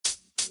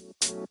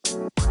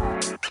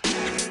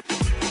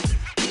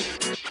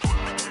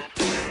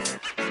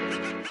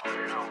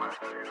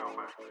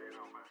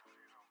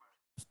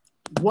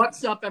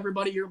What's up,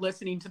 everybody? You're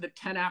listening to the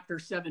 10 After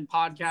 7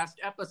 podcast,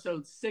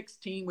 episode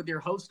 16, with your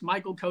host,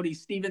 Michael Cody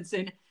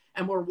Stevenson.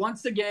 And we're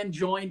once again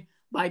joined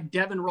by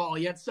Devin Rawl.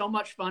 He had so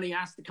much fun, he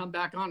asked to come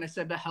back on. I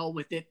said, the hell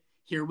with it.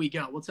 Here we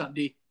go. What's up,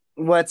 D?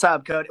 What's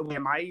up, Cody?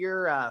 Am I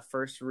your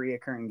first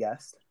reoccurring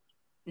guest?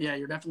 Yeah,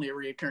 you're definitely a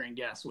reoccurring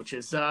guest, which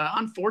is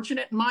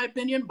unfortunate in my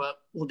opinion, but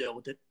we'll deal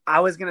with it. I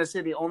was going to say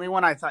the only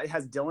one I thought,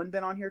 has Dylan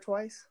been on here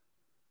twice?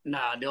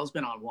 Nah, Dill's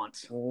been on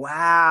once.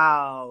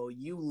 Wow.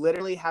 You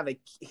literally have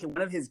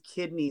one of his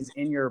kidneys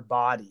in your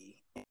body.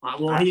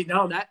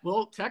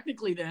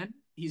 Technically then,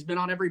 he's been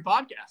on every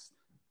podcast.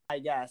 I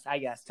guess.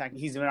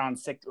 He's been on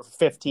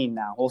 15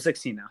 now. Well,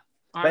 16 now.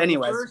 All but right,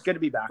 anyways, good to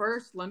be back.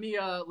 First, let me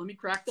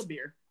crack the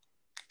beer.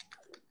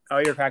 Oh,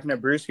 you're cracking a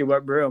brewski.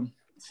 What brew?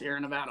 Sierra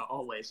Nevada,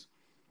 always.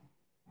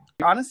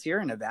 On a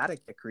Sierra Nevada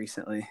kick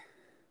recently.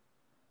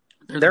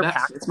 Their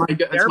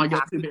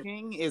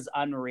packaging is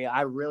unreal.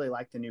 I really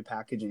like the new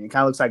packaging. It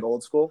kind of looks like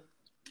old school.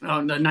 Oh,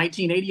 the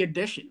 1980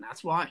 edition.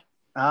 That's why.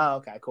 Oh,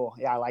 okay, cool.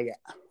 Yeah, I like it.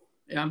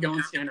 Yeah, I'm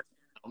going standard.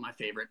 My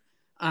favorite.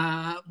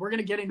 We're going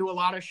to get into a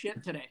lot of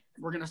shit today.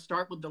 We're going to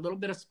start with a little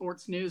bit of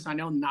sports news. I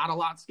know not a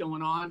lot's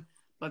going on,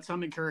 but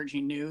some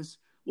encouraging news.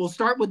 We'll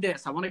start with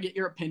this. I want to get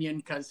your opinion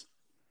because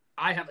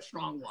I have a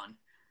strong one.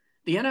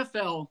 The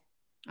NFL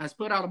has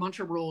put out a bunch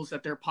of rules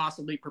that they're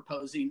possibly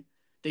proposing.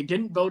 They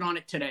didn't vote on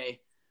it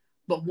today.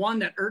 But one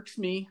that irks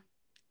me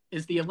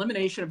is the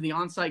elimination of the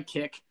onside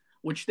kick,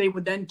 which they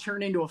would then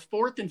turn into a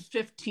 4th and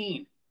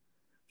 15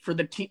 for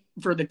the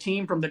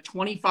team from the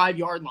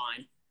 25-yard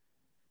line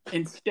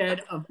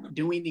instead of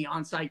doing the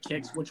onside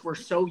kicks, which we're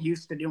so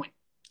used to doing.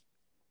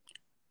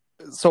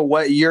 So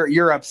what,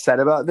 you're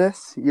upset about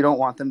this? You don't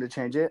want them to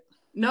change it?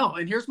 No,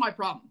 and here's my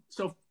problem.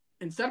 So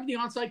instead of the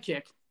onside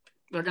kick,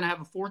 they're going to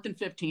have a 4th and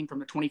 15 from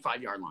the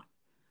 25-yard line.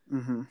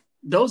 Mm-hmm.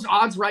 Those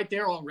odds right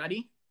there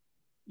already,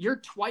 you're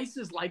twice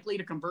as likely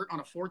to convert on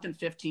a 4th and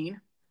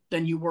 15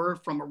 than you were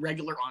from a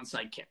regular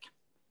onside kick.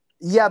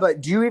 Yeah,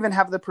 but do you even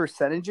have the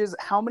percentages?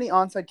 How many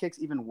onside kicks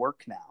even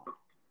work now?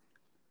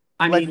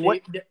 I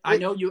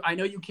know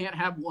you can't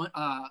have one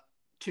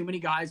too many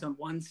guys on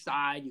one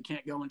side. You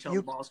can't go until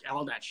the ball's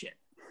all that shit.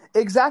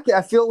 Exactly.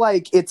 I feel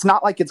like it's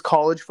not like it's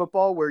college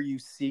football where you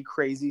see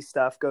crazy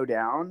stuff go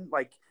down.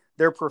 Like,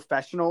 they're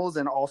professionals,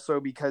 and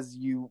also because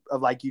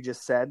like you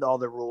just said, all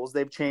the rules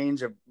they've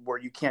changed of where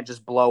you can't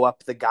just blow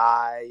up the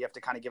guy. You have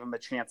to kind of give him a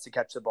chance to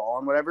catch the ball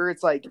and whatever.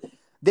 It's like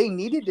they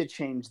needed to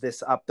change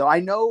this up, though.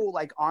 I know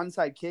like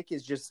onside kick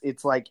is just,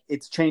 it's like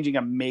it's changing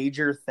a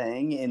major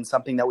thing in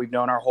something that we've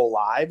known our whole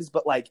lives.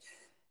 But like,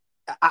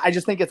 I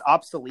just think it's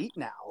obsolete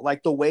now.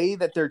 Like the way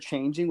that they're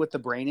changing with the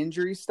brain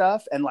injury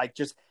stuff and like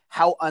just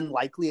how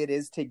unlikely it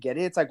is to get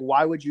it. It's like,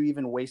 why would you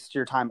even waste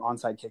your time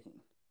onside kicking?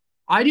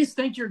 I just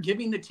think you're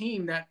giving the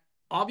team that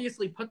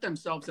obviously put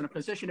themselves in a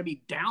position to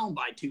be down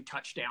by 2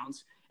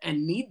 touchdowns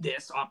and need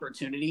this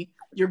opportunity.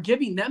 You're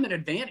giving them an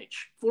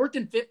advantage. 4th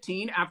and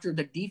 15 after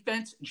the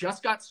defense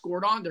just got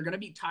scored on. They're going to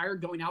be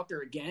tired going out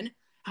there again.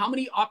 How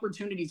many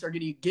opportunities are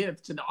going to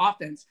give to the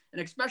offense?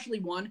 And especially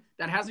one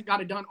that hasn't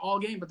got it done all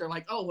game, but they're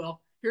like, oh,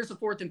 well, here's a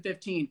 4th and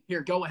 15.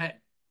 Here, go ahead.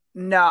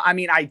 No, I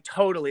mean, I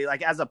totally,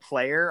 like, as a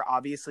player,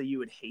 obviously you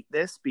would hate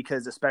this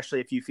because especially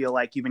if you feel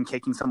like you've been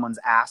kicking someone's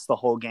ass the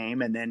whole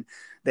game and then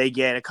they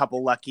get a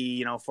couple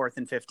lucky, 4th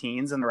and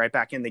 15s and they're right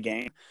back in the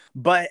game.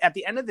 But at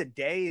the end of the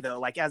day,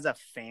 though, like, as a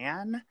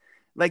fan,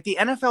 like, the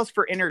NFL's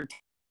for entertainment.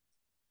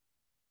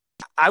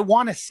 I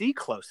want to see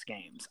close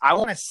games. I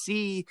want to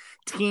see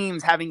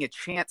teams having a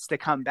chance to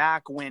come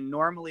back when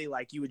normally,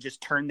 like, you would just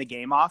turn the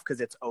game off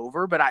because it's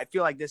over. But I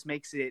feel like this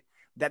makes it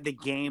that the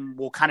game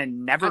will kind of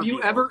never Have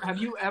you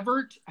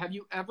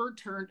ever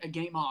turned a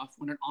game off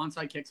when an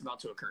onside kick's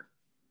about to occur?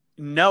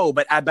 No,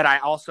 but I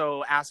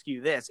also ask you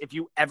this. If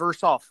you ever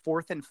saw a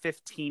 4th and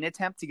 15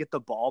 attempt to get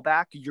the ball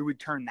back, you would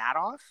turn that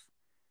off?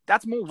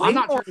 That's way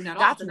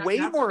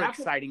more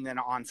exciting than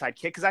an onside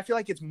kick because I feel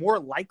like it's more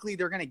likely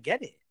they're going to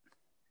get it.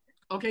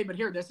 Okay, but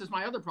here, this is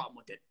my other problem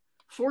with it.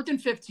 4th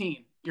and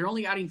 15, you're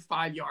only adding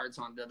 5 yards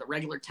on the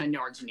regular 10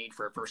 yards you need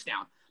for a first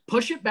down.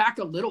 Push it back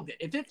a little bit.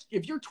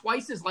 If you're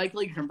twice as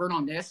likely to convert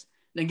on this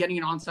than getting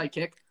an onside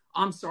kick,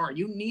 I'm sorry.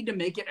 You need to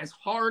make it as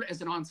hard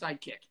as an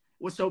onside kick.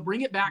 So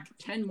bring it back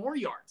 10 more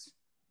yards.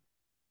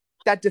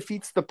 That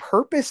defeats the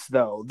purpose,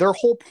 though. Their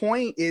whole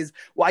point is,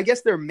 well, I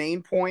guess their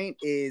main point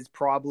is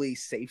probably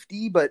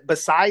safety. But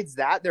besides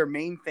that, their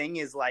main thing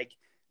is like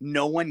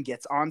no one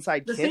gets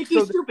onside kicks. The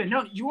safety's stupid.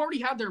 No, you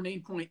already have their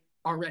main point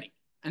already.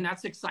 And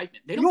that's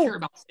excitement. They don't care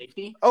about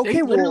safety. Okay,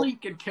 they literally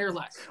could care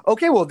less.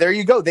 Okay, well, there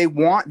you go. They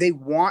want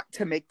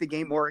to make the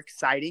game more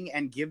exciting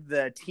and give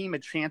the team a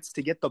chance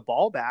to get the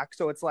ball back.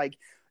 So it's like,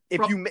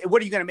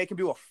 what are you going to make them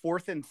do, a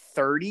 4th and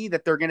 30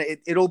 that they're going to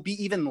it'll be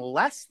even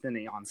less than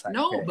the onside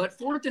kick. But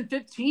 4th and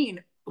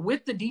 15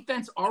 with the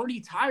defense already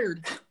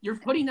tired, you're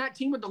putting that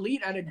team with the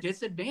lead at a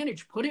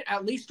disadvantage. Put it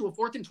at least to a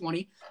 4th and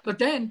 20. But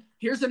then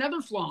here's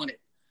another flaw in it.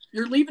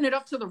 You're leaving it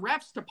up to the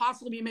refs to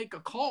possibly make a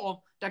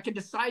call that could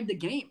decide the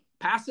game.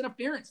 Pass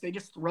interference. They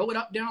just throw it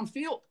up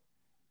downfield.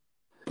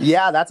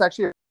 Yeah, that's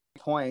actually a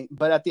good point.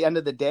 But at the end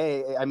of the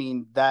day, I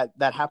mean, that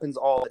happens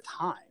all the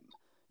time.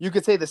 You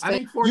could say the same. I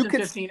think fourth and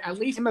 15, at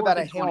least about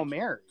a Hail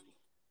Mary.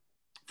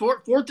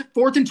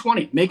 Fourth and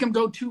 20. Make them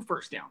go 2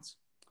 first downs.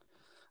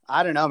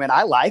 I don't know, man.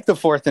 I like the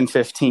 4th and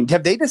 15.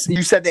 Have they just?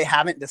 You said they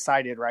haven't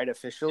decided, right?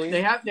 Officially,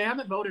 they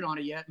haven't voted on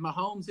it yet.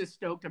 Mahomes is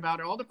stoked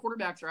about it. All the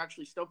quarterbacks are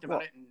actually stoked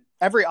about it. And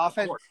every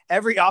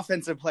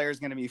offensive player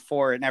is going to be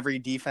for it, and every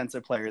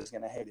defensive player is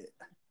going to hate it.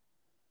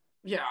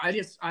 Yeah,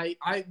 I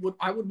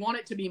would want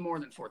it to be more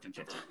than 4th and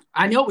 15.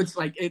 I know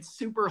it's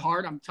super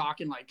hard. I'm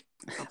talking like.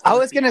 I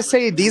was going to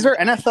say these are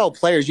NFL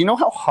players. You know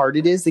how hard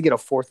it is to get a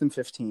 4th and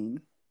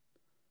 15.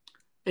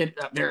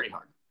 Very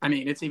hard. I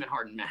mean, it's even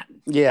hard in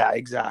Madden. Yeah,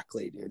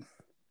 exactly, dude.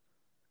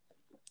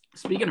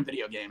 Speaking of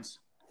video games,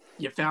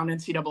 you found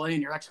NCAA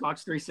in your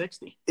Xbox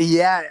 360.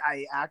 Yeah,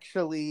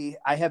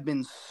 I have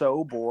been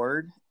so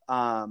bored.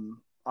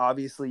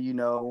 Obviously,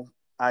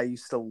 I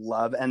used to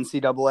love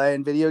NCAA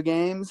and video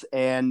games,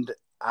 and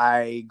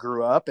I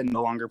grew up and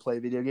no longer play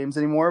video games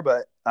anymore,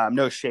 but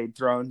no shade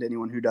thrown to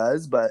anyone who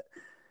does. But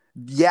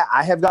yeah,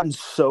 I have gotten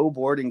so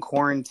bored in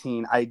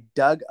quarantine. I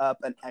dug up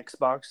an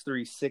Xbox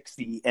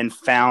 360 and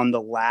found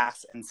the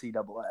last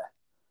NCAA.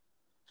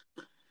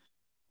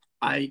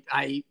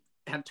 I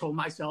have told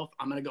myself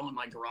I'm going to go in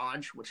my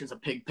garage, which is a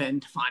pig pen,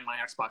 to find my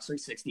Xbox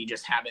 360.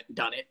 Just haven't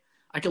done it.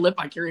 I can live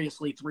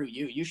vicariously through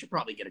you. You should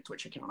probably get a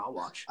Twitch account. I'll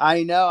watch.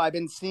 I know. I've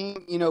been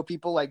seeing,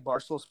 people like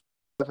Barstool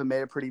have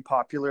made it pretty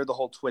popular, the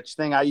whole Twitch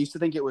thing. I used to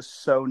think it was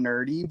so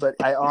nerdy, but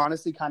I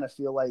honestly kind of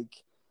feel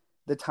like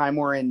the time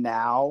we're in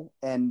now,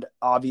 and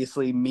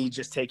obviously me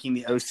just taking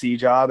the OC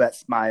job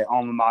at my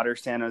alma mater,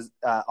 San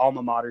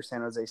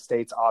Jose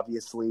State's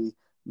obviously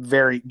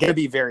gonna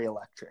be very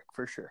electric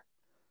for sure.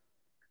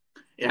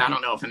 Yeah, I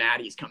don't know if an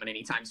Addy's coming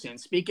anytime soon.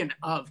 Speaking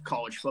of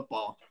college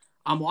football,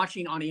 I'm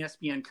watching on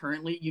ESPN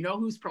currently. You know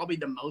who's probably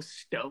the most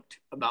stoked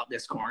about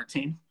this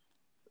quarantine?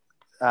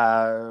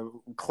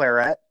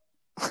 Claret.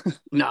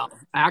 No,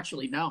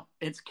 actually, no.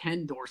 It's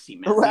Ken Dorsey,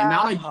 man.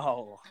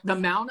 Wow. The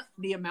amount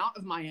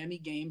of Miami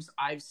games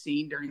I've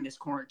seen during this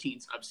quarantine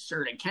is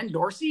absurd. And Ken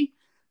Dorsey,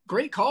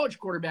 great college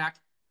quarterback.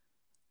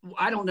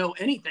 I don't know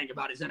anything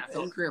about his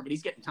NFL career, but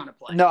he's getting a ton of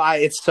play. No,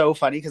 it's so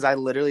funny because I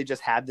literally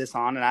just had this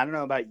on, and I don't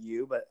know about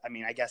you, but I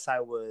mean, I guess I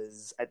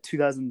was at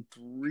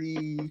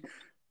 2003,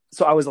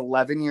 so I was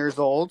 11 years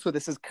old. So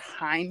this is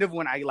kind of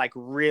when I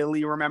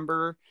really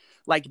remember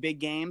big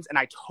games, and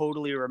I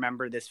totally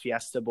remember this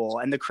Fiesta Bowl.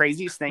 And the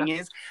craziest thing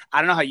is,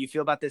 I don't know how you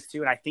feel about this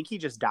too, and I think he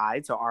just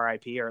died, so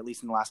RIP, or at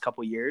least in the last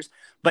couple of years.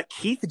 But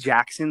Keith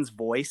Jackson's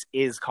voice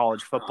is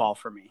college football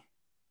for me.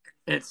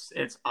 It's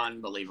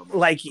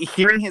unbelievable.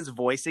 Hearing his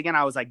voice again,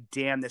 I was like,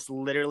 damn, this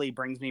literally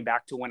brings me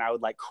back to when I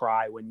would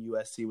cry when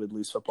USC would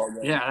lose football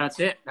games. Yeah, that's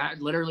it.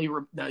 That literally,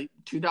 the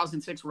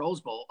 2006 Rose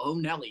Bowl,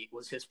 O'Nelly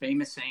was his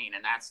famous saying,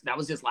 and that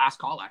was his last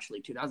call,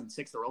 actually.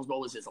 2006, the Rose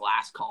Bowl was his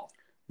last call.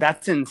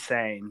 That's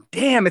insane.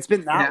 Damn, it's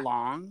been that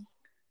long.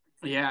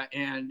 Yeah,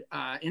 and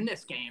in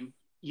this game,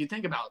 you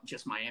think about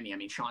just Miami. I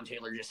mean, Sean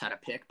Taylor just had a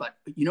pick, but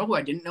you know who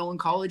I didn't know in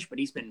college, but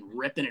he's been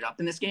ripping it up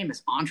in this game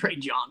is Andre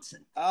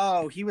Johnson.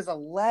 Oh, he was a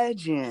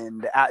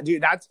legend.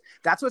 Dude, that's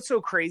what's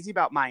so crazy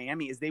about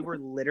Miami is they were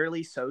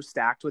literally so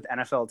stacked with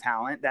NFL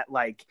talent that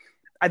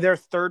their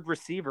third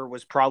receiver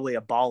was probably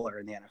a baller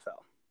in the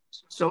NFL.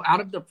 So out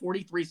of the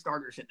 43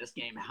 starters at this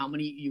game, how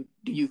many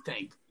do you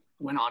think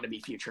went on to be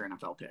future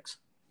NFL picks?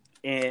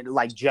 And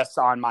just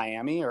on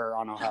Miami or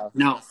on Ohio?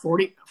 No,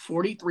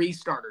 43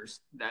 starters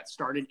that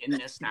started in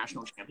this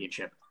national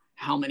championship.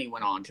 How many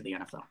went on to the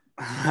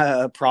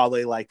NFL?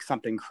 Probably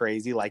something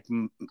crazy. It would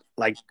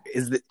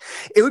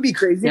be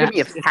crazy to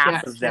me if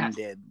half of them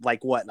did.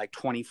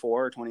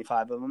 24 or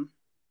 25 of them?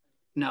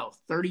 No,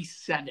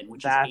 37,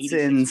 which that's is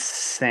 86.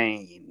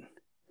 Insane.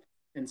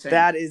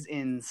 That is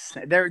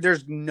insane.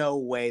 There's no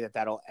way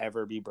that'll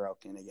ever be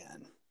broken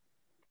again.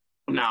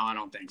 No, I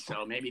don't think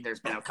so. Maybe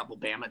there's been a couple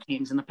Bama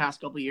teams in the past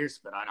couple of years,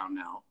 but I don't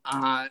know.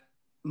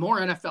 More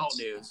NFL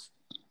news.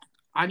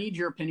 I need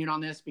your opinion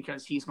on this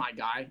because he's my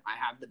guy. I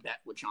have the bet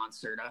with John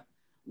Serta.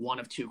 One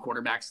of 2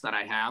 quarterbacks that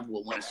I have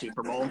will win a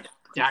Super Bowl.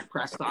 Dak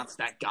Prescott's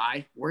that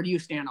guy. Where do you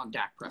stand on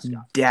Dak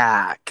Prescott?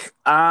 Dak.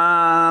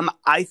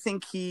 I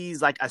think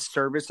he's a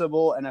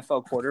serviceable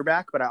NFL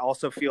quarterback, but I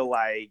also feel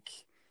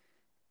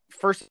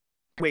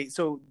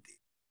so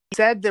he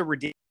said the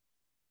ridiculous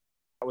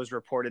that was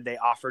reported they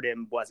offered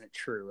him wasn't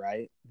true,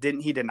 right?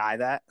 Didn't he deny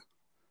that?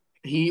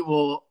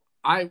 That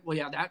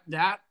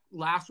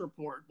last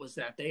report was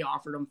that they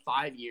offered him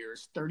 5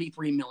 years,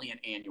 $33 million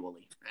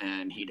annually,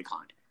 and he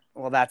declined.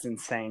 Well, that's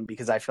insane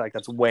because I feel like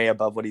that's way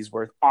above what he's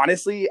worth.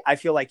 Honestly, I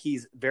feel like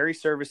he's very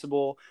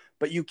serviceable,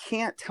 but you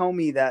can't tell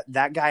me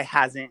that guy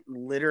hasn't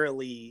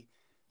literally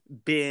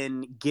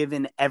been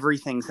given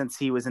everything since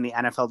he was in the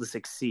NFL to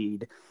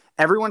succeed.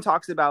 Everyone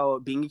talks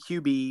about being a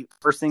QB.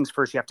 First things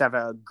first, you have to have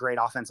a great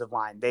offensive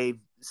line.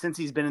 Since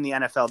he's been in the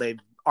NFL, they've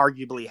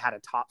arguably had a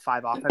top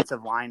 5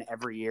 offensive line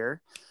every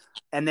year.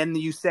 And then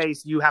you say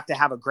you have to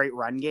have a great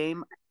run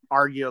game,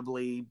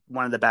 arguably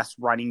one of the best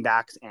running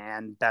backs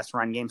and best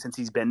run game since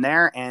he's been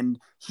there. And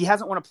he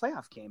hasn't won a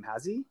playoff game,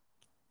 has he?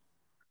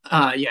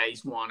 Yeah,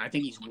 he's won. I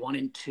think he's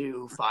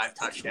 1-2, 5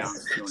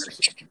 touchdowns, 2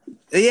 interceptions.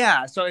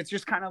 Yeah, so it's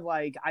just kind of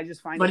like I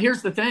just find. But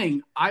here's the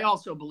thing: I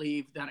also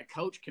believe that a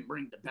coach can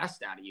bring the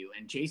best out of you.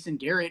 And Jason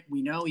Garrett,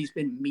 we know he's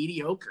been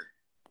mediocre.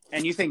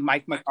 And you think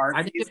Mike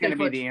McCarthy is going to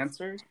be the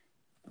answer?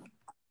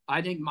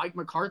 I think Mike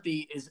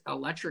McCarthy is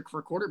electric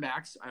for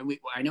quarterbacks.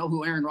 I know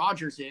who Aaron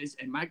Rodgers is,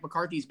 and Mike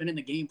McCarthy's been in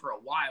the game for a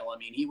while. I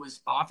mean, he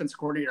was offense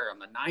coordinator on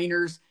the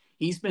Niners.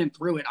 He's been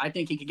through it. I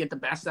think he could get the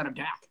best out of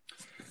Dak.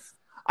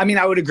 I mean,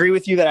 I would agree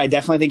with you that I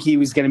definitely think he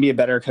was going to be a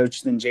better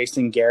coach than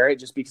Jason Garrett,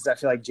 just because I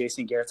feel like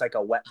Jason Garrett's like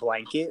a wet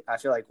blanket. I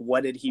feel like,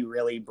 what did he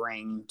really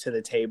bring to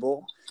the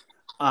table?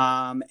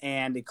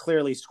 And it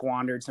clearly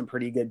squandered some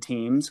pretty good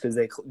teams because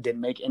they didn't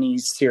make any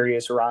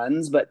serious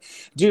runs. But,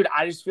 dude,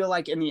 I just feel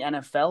like in the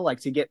NFL, like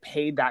to get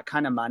paid that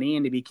kind of money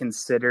and to be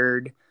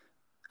considered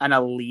an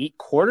elite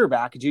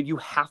quarterback, dude, you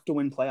have to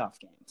win playoff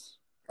games.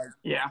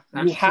 Yeah,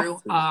 that's true.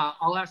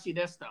 I'll ask you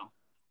this, though.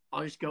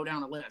 I'll just go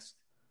down a list.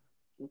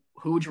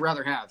 Who would you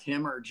rather have,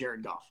 him or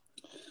Jared Goff?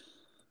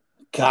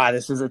 God,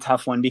 this is a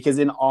tough one because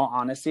in all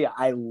honesty,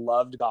 I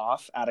loved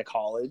Goff out of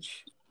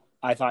college.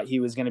 I thought he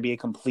was going to be a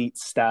complete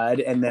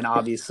stud. And then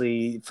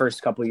obviously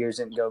first couple of years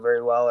didn't go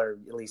very well, or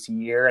at least a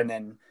year, and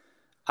then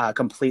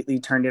completely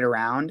turned it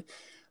around.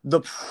 The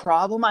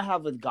problem I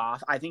have with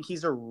Goff, I think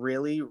he's a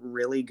really,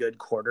 really good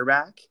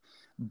quarterback.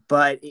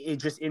 But it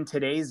just in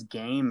today's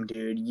game,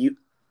 dude, you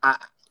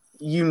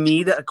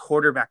need a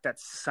quarterback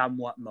that's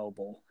somewhat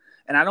mobile.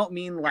 And I don't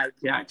mean like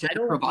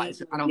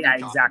improvise.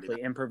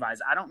 Exactly. Improvise.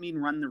 I don't mean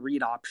run the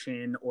read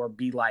option or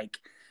be like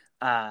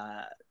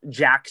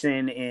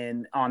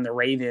Jackson on the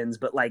Ravens,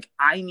 but like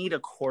I need a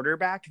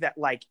quarterback that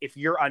like if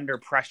you're under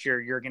pressure,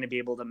 you're going to be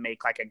able to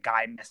make like a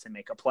guy miss and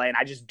make a play. And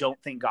I just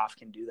don't think Goff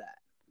can do that.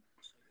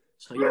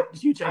 So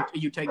you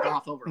take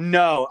Goff over him?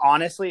 No,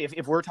 honestly,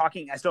 if we're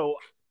talking, so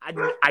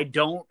I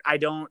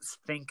don't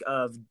think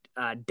of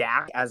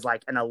Dak as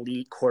like an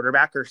elite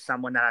quarterback or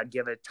someone that I'd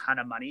give a ton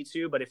of money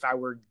to. But if I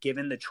were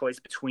given the choice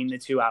between the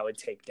two, I would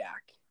take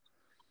Dak.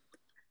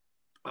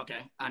 Okay.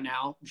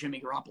 Now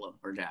Jimmy Garoppolo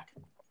or Dak?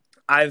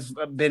 I've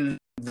been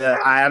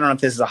I don't know if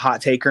this is a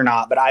hot take or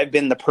not, but I've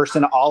been the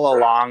person all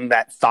along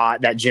that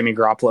thought that Jimmy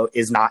Garoppolo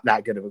is not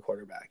that good of a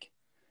quarterback.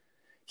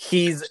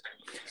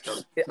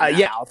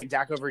 I'll take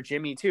Dak over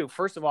Jimmy too.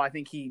 First of all, I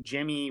think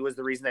Jimmy was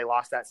the reason they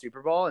lost that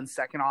Super Bowl. And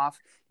second off,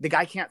 the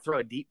guy can't throw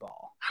a deep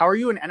ball. How are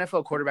you an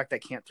NFL quarterback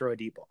that can't throw a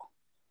deep ball?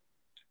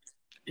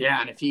 Yeah,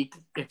 and if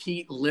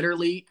he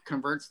literally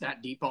converts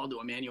that deep ball to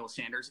Emmanuel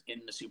Sanders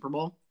in the Super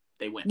Bowl,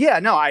 they win. Yeah,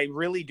 no, I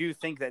really do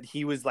think that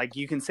he was like,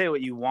 you can say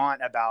what you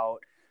want about,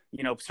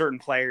 certain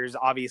players.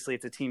 Obviously,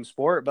 it's a team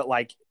sport, but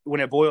like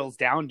when it boils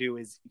down to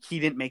is he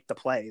didn't make the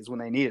plays when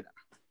they needed him.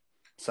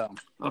 So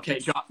okay,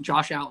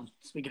 Josh Allen.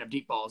 Speaking of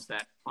deep balls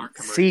that aren't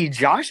converted. See,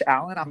 Josh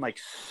Allen, I'm like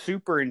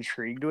super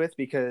intrigued with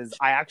because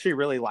I actually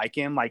really like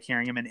him, like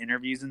hearing him in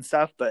interviews and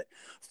stuff. But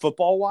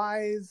football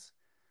wise,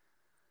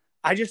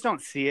 I just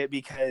don't see it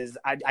because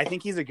I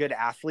think he's a good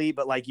athlete,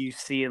 but like you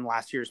see in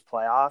last year's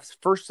playoffs,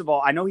 first of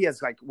all, I know he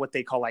has like what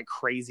they call like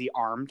crazy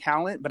arm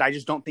talent, but I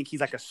just don't think he's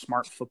like a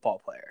smart football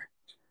player.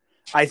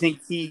 I think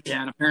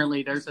and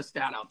apparently there's a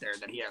stat out there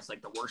that he has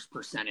like the worst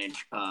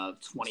percentage of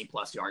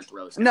 20+ yard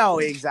throws. No,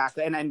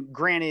 exactly. And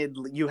granted,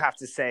 you have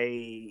to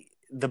say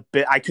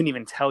I couldn't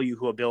even tell you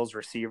who a Bills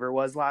receiver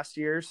was last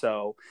year.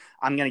 So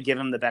I'm going to give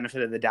him the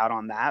benefit of the doubt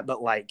on that.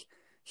 But like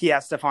he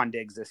has Stephon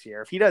Diggs this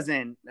year. If he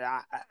doesn't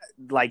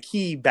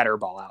he better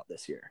ball out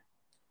this year.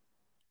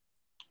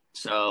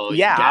 So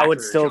yeah, I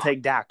would still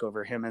take Dak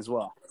over him as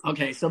well.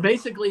 Okay, so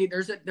basically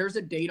there's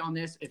a date on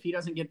this. If he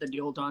doesn't get the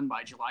deal done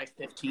by July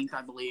 15th,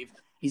 I believe,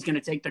 he's going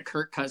to take the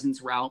Kirk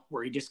Cousins route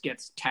where he just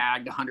gets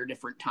tagged 100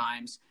 different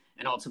times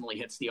and ultimately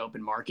hits the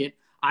open market.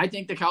 I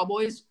think the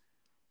Cowboys,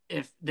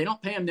 if they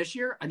don't pay him this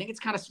year, I think it's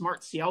kind of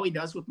smart. See how he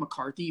does with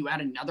McCarthy. You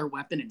add another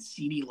weapon in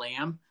CeeDee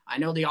Lamb. I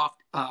know they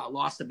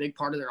lost a big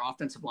part of their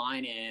offensive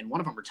line, and one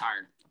of them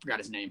retired. I forgot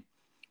his name.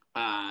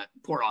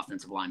 Poor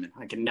offensive lineman.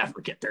 I can never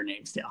get their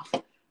names down.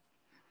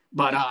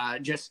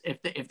 But just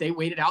if they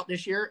wait it out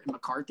this year and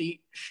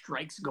McCarthy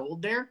strikes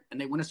gold there and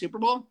they win a Super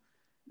Bowl,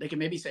 they can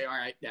maybe say, all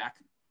right, Dak,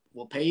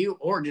 we'll pay you,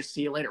 or just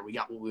see you later. We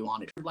got what we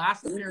wanted.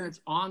 Last appearance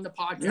on the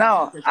podcast.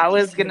 No, I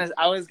was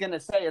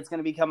gonna say it's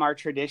gonna become our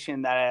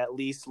tradition that I at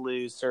least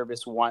lose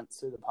service once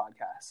through the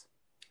podcast.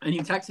 And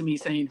you texted me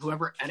saying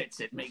whoever edits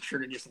it, make sure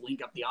to just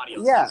link up the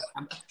audio. Yeah,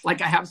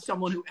 like I have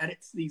someone who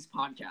edits these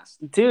podcasts.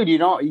 Dude, you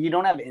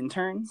don't have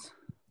interns?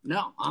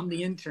 No, I'm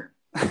the intern.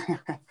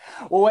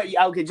 Well,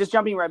 okay, just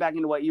jumping right back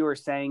into what you were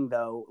saying,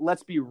 though,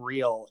 let's be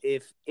real.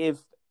 If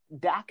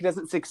Dak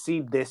doesn't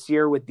succeed this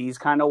year with these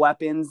kind of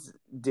weapons,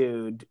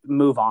 dude,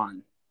 move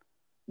on.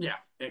 Yeah,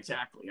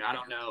 exactly. I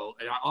don't know.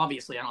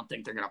 Obviously, I don't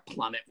think they're going to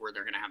plummet where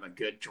they're going to have a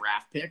good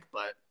draft pick,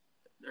 but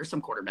there's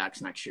some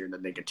quarterbacks next year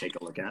that they could take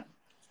a look at.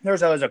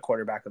 There's always a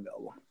quarterback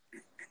available.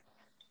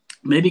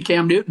 Maybe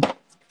Cam Newton.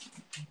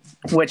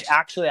 Which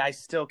actually, I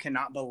still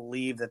cannot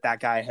believe that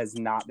guy has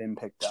not been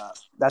picked up.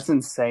 That's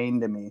insane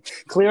to me.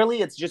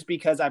 Clearly, it's just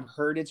because I've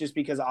heard it's just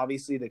because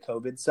obviously the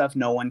COVID stuff,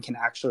 no one can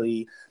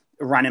actually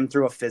run him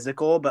through a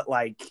physical. But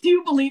like, do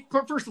you believe?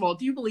 First of all,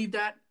 do you believe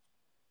that?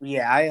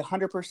 Yeah, I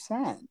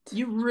 100%.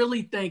 You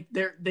really think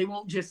they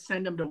won't just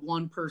send him to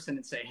one person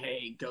and say,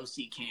 "Hey, go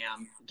see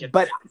Cam"?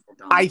 But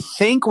I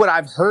think what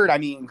I've heard. I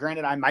mean,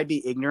 granted, I might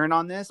be ignorant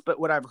on this, but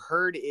what I've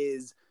heard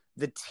is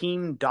the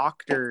team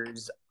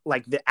doctors,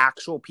 like the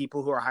actual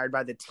people who are hired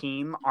by the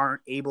team,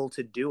 aren't able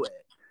to do it.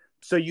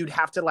 So you'd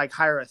have to like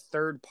hire a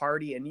third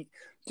party. And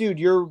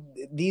dude,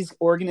 these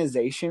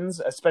organizations,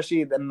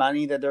 especially the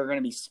money that they're going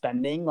to be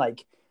spending,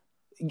 like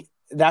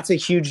that's a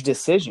huge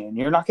decision.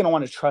 You're not going to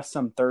want to trust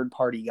some third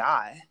party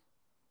guy.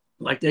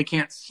 Like they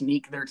can't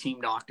sneak their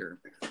team doctor.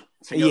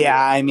 Yeah,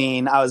 I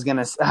mean, I was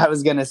gonna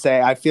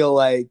say, I feel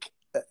like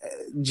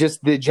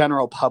just the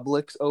general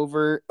public's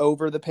over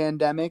the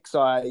pandemic.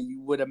 So I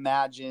would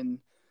imagine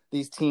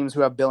these teams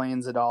who have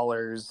billions of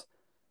dollars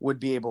would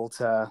be able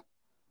to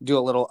do a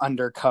little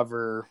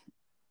undercover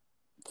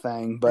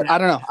thing. But I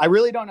don't know. I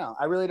really don't know.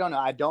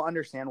 I don't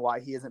understand why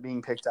he isn't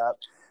being picked up,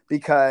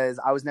 because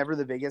I was never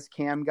the biggest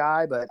Cam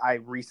guy, but I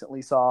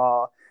recently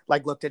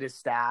looked at his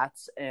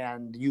stats,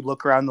 and you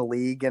look around the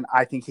league, and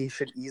I think he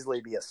should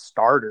easily be a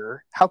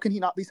starter. How can he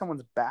not be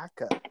someone's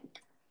backup?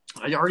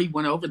 I already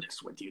went over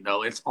this with you,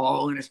 though. It's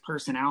all in his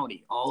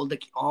personality. All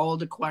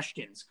the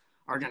questions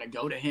are going to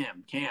go to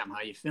him. Cam,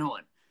 how you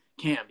feeling?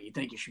 Cam, do you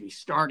think you should be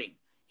starting?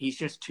 He's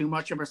just too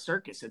much of a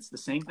circus. It's the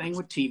same thing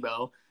with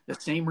Tebow. The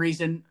same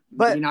reason,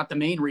 maybe not the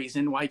main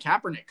reason, why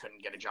Kaepernick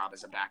couldn't get a job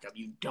as a backup.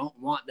 You don't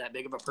want that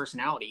big of a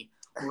personality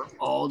for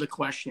all the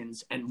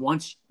questions. And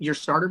once your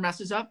starter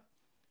messes up,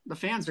 the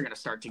fans are going to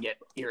start to get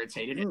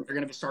irritated, and they're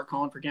going to start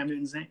calling for Cam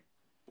Newton's name.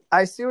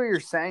 I see what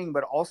you're saying,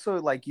 but also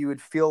like you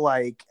would feel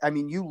like, I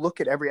mean, you look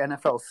at every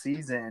NFL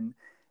season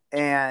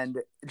and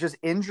just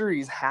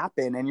injuries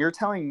happen, and you're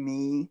telling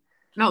me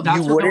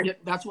that's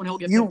when he'll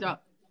get picked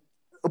up.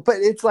 But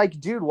it's like,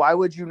 dude, why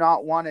would you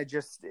not want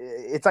to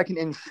it's like an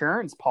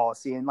insurance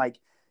policy, and like,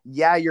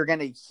 yeah, you're going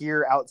to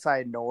hear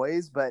outside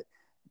noise, but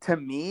to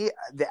me,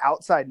 the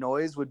outside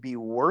noise would be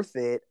worth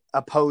it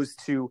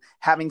opposed to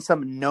having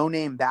some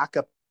no-name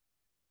backup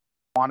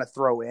want to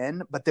throw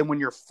in, but then when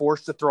you're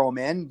forced to throw them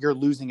in, you're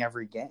losing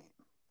every game.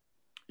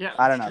 Yeah,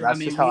 I don't know. That's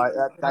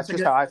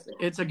just how I feel.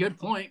 It's a good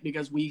point,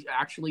 because we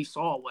actually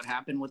saw what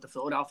happened with the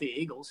Philadelphia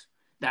Eagles.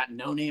 That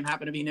no name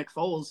happened to be Nick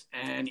Foles,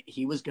 and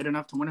he was good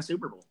enough to win a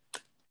Super Bowl.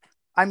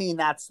 I mean,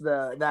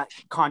 that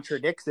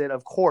contradicts it,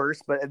 of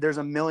course, but there's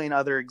a million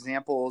other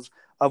examples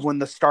of when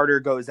the starter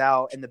goes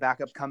out and the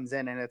backup comes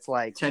in, and it's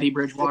like Teddy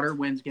Bridgewater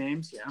wins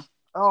games. Yeah.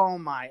 Oh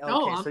my.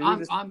 Okay.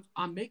 No,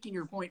 I'm making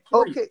your point.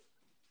 Okay.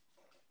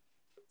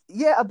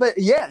 Yeah,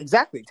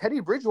 exactly. Teddy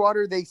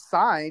Bridgewater, they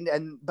signed,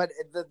 but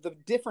the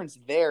difference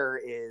there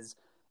is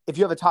if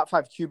you have a top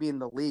 5 QB in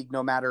the league,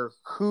 no matter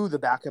who the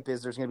backup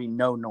is, there's going to be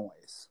no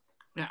noise.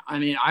 Yeah, I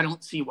mean, I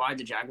don't see why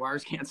the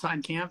Jaguars can't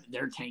sign Cam.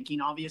 They're tanking,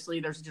 obviously.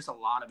 There's just a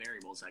lot of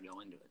variables that go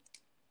into it.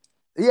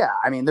 Yeah,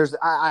 I mean,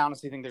 I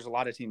honestly think there's a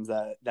lot of teams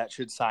that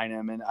should sign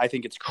him, and I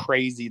think it's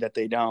crazy that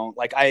they don't.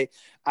 Like, I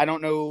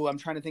don't know. I'm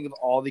trying to think of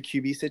all the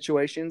QB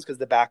situations because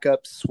the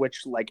backups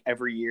switch like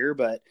every year,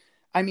 but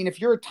I mean,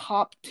 if you're a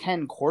top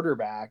 10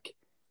 quarterback,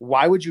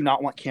 why would you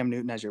not want Cam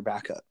Newton as your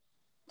backup?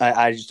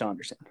 I just don't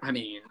understand. I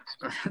mean,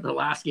 the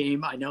last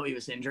game, I know he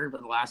was injured, but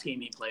the last game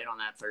he played on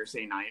that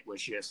Thursday night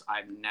was just,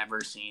 I've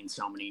never seen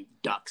so many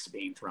ducks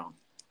being thrown.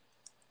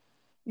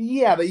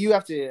 Yeah, but you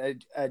have to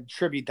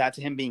attribute that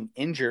to him being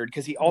injured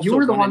because he also. You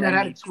were the one that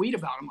had a tweet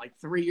about him like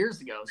 3 years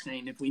ago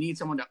saying if we need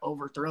someone to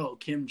overthrow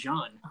Kim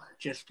Jong,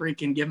 just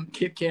freaking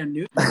give Cam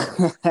Newton.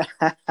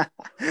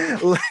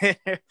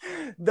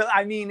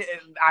 I mean,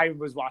 I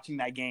was watching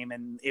that game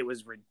and it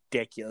was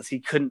ridiculous.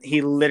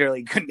 He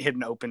literally couldn't hit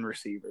an open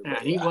receiver.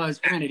 Yeah, he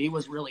was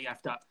really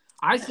effed up.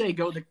 I say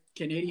go the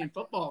Canadian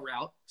football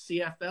route,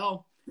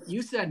 CFL.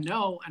 You said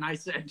no, and I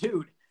said,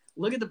 dude,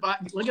 look at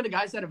the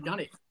guys that have done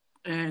it.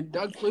 And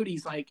Doug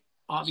Flutie's like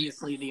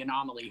obviously the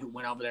anomaly who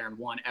went over there and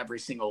won every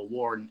single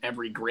award and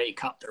every Grey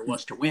Cup there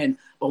was to win.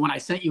 But when I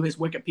sent you his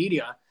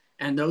Wikipedia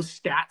and those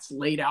stats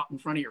laid out in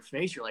front of your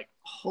face, you're like,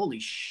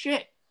 holy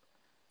shit.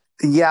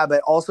 Yeah,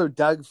 but also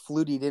Doug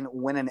Flutie didn't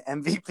win an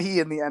MVP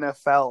in the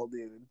NFL,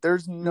 dude.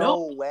 There's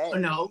no way.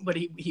 No, but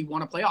he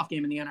won a playoff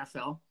game in the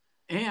NFL.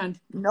 And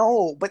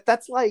no, but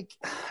that's like,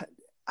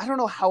 I don't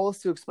know how else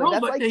to explain. No,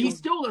 that's but like he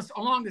still is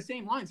along the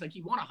same lines. Like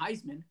he won a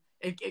Heisman.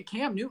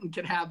 Cam Newton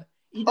could have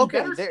even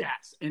better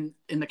stats in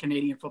the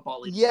Canadian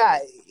Football League. Yeah,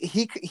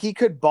 he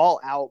could ball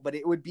out, but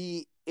it would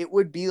be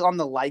on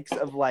the likes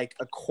of like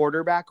a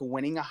quarterback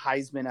winning a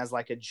Heisman as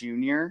like a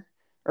junior,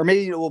 or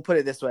maybe we'll put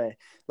it this way,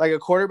 like a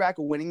quarterback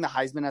winning the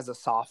Heisman as a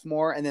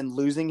sophomore and then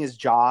losing his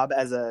job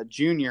as a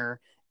junior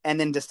and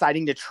then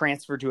deciding to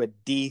transfer to a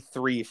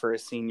D3 for a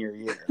senior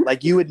year.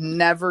 Like you would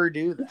never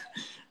do that.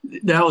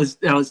 That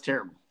was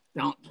terrible.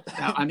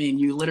 I mean,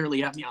 you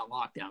literally have me on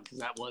lockdown because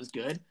that was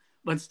good,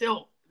 but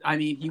still. I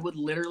mean, he would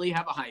literally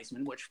have a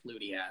Heisman, which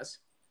Flutie has.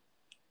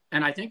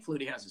 And I think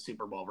Flutie has a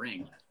Super Bowl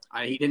ring.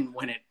 He didn't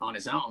win it on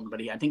his own,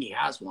 but I think he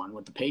has one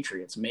with the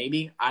Patriots.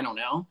 Maybe. I don't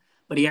know.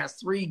 But he has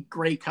 3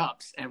 Grey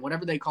Cups. And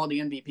whatever they call the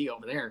MVP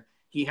over there,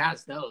 he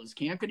has those.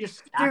 Cam could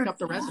just stack up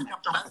the resume.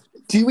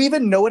 Do you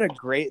even know what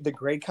the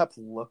Grey Cup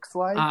looks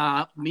like?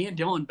 Me and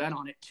Dylan bet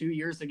on it 2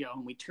 years ago,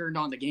 and we turned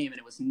on the game, and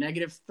it was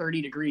negative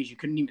 30 degrees. You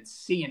couldn't even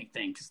see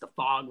anything because the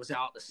fog was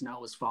out, the snow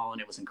was falling.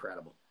 It was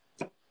incredible.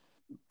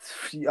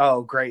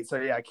 Oh, great!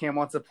 So yeah, Cam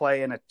wants to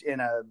play in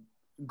a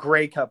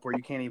Grey Cup where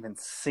you can't even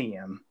see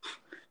him.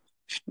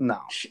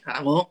 No.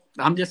 Well,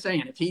 I'm just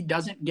saying, if he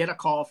doesn't get a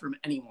call from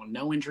anyone,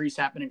 no injuries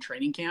happen in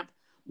training camp,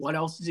 what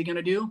else is he going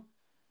to do?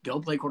 Go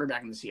play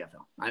quarterback in the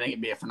CFL. I think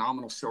it'd be a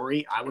phenomenal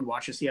story. I would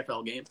watch a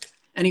CFL game.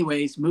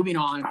 Anyways, moving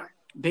on.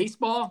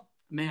 Baseball,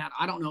 man,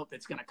 I don't know if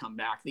it's going to come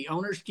back. The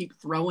owners keep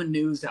throwing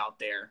news out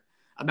there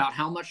about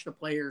how much the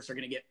players are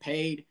going to get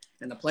paid,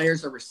 and the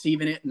players are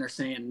receiving it, and they're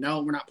saying,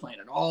 no, we're not playing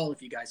at all if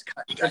you guys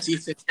cut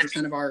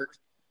 56% of our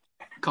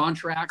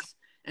contracts,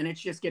 and it's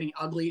just getting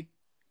ugly.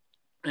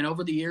 And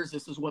over the years,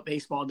 this is what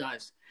baseball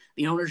does.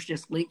 The owners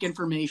just leak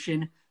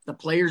information. The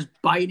players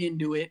bite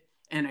into it.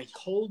 And a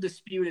whole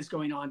dispute is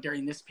going on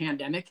during this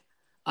pandemic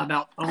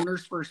about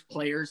owners versus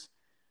players.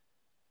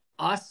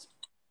 Us,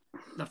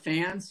 the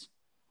fans,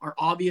 are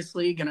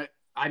obviously going to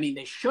 – I mean,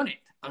 they shouldn't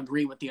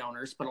agree with the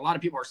owners, but a lot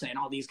of people are saying,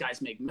 oh, these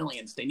guys make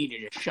millions. They need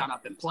to just shut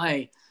up and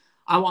play.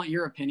 I want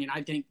your opinion.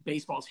 I think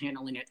baseball's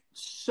handling it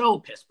so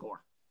piss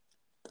poor.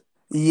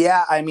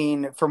 Yeah, I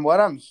mean, from what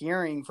I'm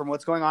hearing, from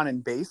what's going on in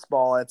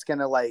baseball, it's going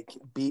to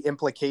be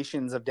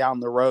implications of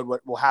down the road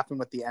what will happen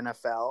with the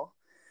NFL.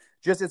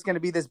 Just it's going to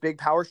be this big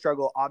power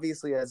struggle.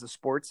 Obviously, as a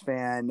sports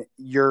fan,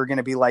 you're going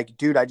to be like,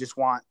 dude, I just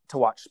want to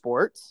watch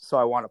sports, so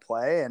I want to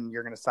play, and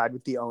you're going to side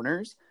with the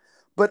owners.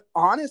 But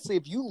honestly,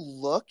 if you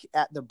look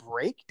at the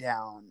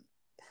breakdown,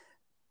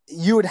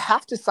 you would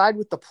have to side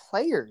with the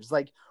players.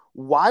 Like,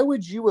 why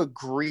would you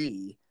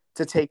agree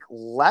to take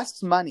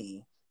less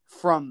money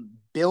from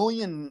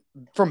billionaires?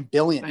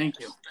 Thank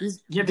you.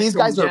 These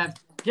guys are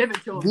give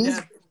it to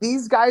them.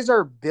 These guys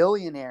are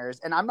billionaires,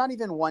 and I'm not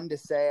even one to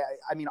say.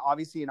 I mean,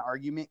 obviously, an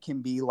argument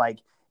can be like,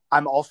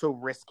 I'm also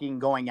risking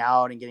going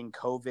out and getting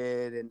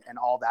COVID and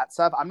all that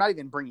stuff. I'm not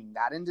even bringing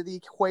that into the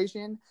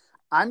equation.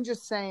 I'm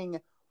just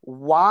saying,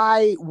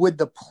 why would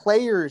the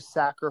players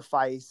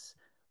sacrifice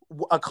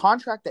a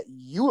contract that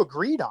you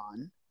agreed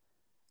on?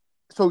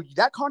 So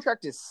that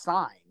contract is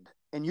signed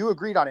and you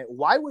agreed on it.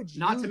 Why would you?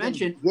 Not to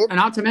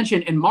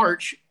mention, in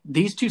March,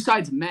 these two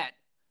sides met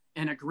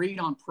and agreed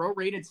on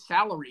prorated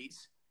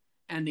salaries.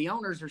 And the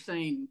owners are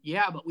saying,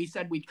 yeah, but we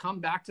said we'd come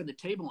back to the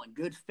table in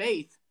good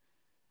faith.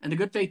 And the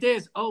good faith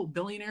is, oh,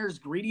 billionaires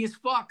greedy as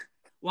fuck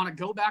want to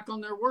go back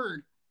on their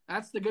word.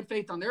 That's the good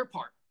faith on their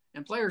part.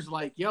 And players are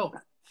like, yo,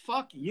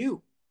 fuck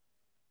you.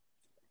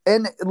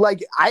 And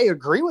I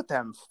agree with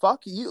them.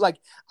 Fuck you.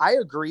 I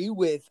agree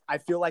with, I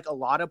feel like a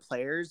lot of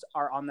players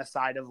are on the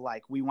side of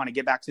we want to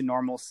get back to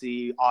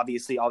normalcy.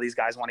 Obviously, all these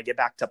guys want to get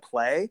back to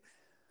play.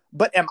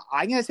 But am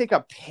I going to take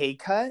a pay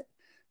cut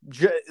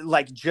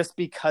just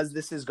because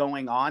this is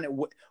going on?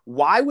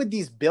 Why would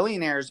these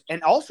billionaires?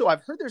 And also,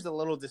 I've heard there's a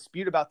little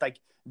dispute about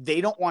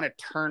they don't want to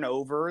turn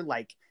over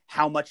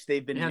how much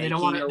they've been making. They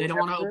don't want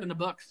to open the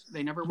books.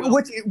 They never will.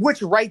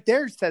 Which right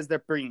there says they're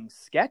being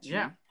sketchy.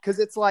 Yeah. Because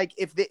it's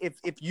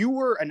if you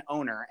were an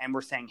owner and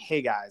we're saying,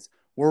 hey guys,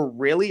 we're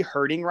really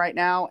hurting right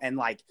now, and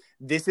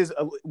this is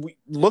we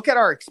look at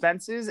our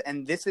expenses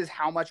and this is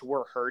how much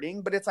we're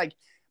hurting. But it's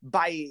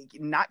by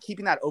not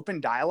keeping that open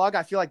dialogue,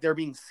 I feel like they're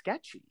being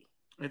sketchy.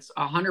 It's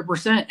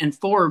 100%. And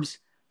Forbes,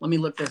 let me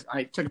look this.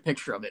 I took a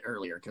picture of it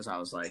earlier because I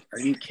was like, are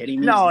you kidding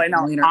me? No.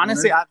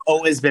 Honestly, I've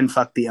always been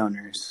fuck the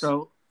owners.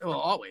 So,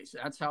 always.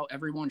 That's how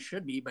everyone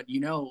should be. But,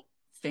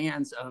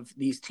 fans of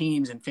these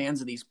teams and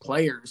fans of these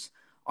players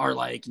are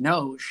like,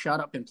 no, shut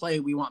up and play.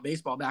 We want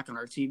baseball back on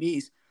our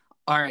TVs.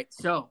 All right.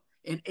 So,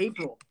 in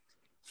April,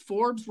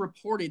 Forbes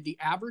reported the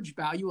average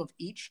value of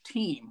each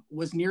team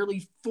was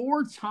nearly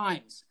 4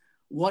 times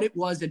what it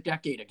was a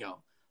decade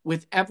ago,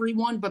 with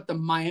everyone but the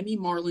Miami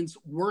Marlins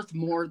worth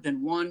more than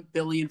 $1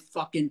 billion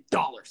fucking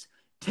dollars.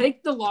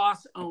 Take the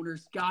loss,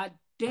 owners, god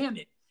damn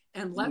it,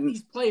 and let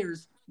these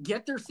players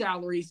get their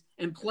salaries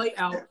and play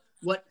out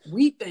what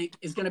we think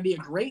is going to be a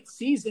great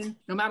season,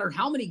 no matter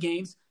how many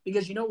games,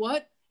 because you know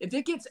what? If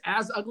it gets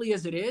as ugly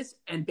as it is,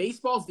 and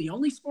baseball's the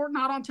only sport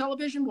not on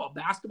television, while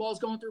basketball's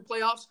going through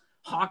playoffs,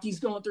 hockey's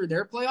going through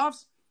their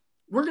playoffs,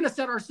 we're going to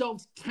set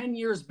ourselves 10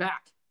 years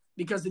back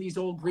because of these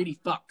old greedy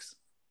fucks.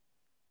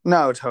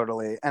 No,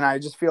 totally. And I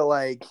just feel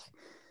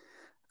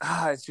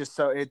it's just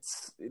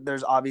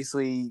there's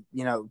obviously,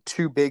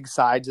 2 big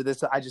sides of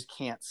this. I just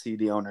can't see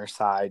the owner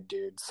side,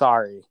 dude.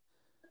 Sorry.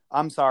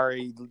 I'm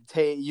sorry.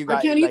 You guys,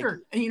 I can't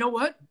either. And you know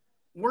what?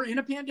 We're in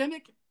a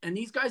pandemic and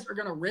these guys are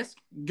going to risk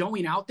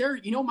going out there.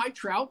 Mike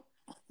Trout,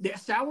 the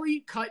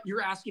salary cut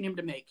you're asking him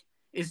to make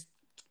is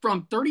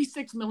from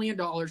 $36 million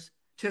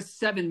to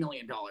 $7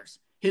 million.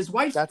 His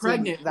wife's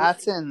pregnant.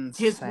 That's insane.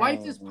 His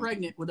wife is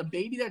pregnant with a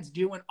baby that's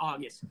due in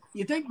August.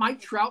 You think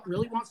Mike Trout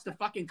really wants to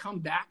fucking come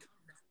back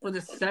for the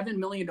 $7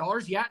 million?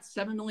 Yeah, it's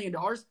 $7 million.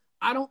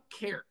 I don't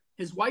care.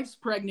 His wife's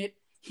pregnant.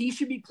 He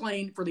should be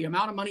playing for the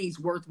amount of money he's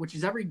worth, which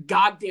is every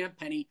goddamn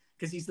penny,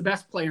 because he's the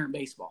best player in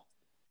baseball.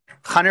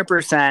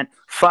 100%.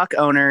 Fuck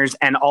owners.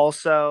 And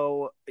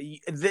also,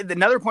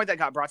 another point that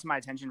got brought to my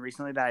attention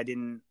recently that I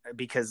didn't,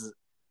 because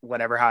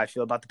whatever, how I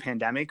feel about the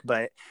pandemic,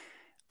 but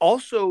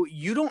also,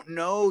 you don't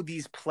know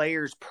these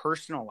players'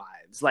 personal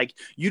lives. Like,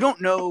 you don't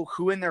know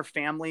who in their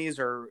families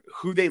or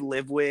who they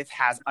live with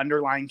has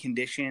underlying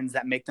conditions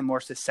that make them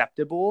more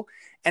susceptible.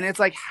 And it's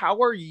like,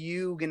 how are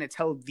you going to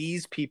tell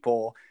these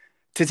people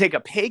to take a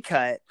pay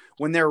cut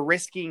when they're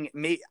risking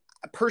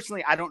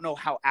personally, I don't know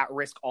how at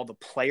risk all the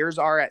players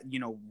are at,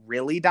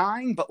 really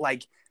dying, but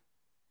like,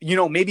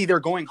 maybe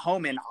they're going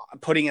home and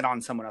putting it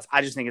on someone else.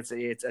 I just think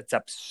it's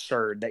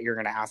absurd that you're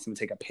going to ask them to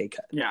take a pay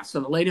cut. Yeah. So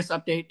the latest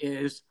update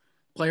is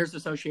Players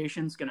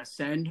Association is going to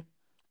send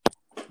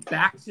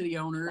back to the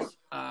owners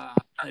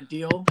a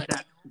deal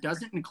that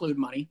doesn't include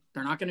money.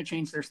 They're not going to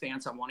change their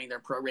stance on wanting their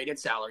prorated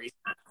salaries.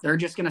 They're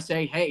just going to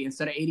say, hey,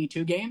 instead of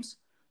 82 games,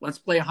 let's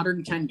play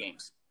 110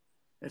 games.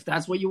 If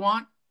that's what you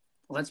want,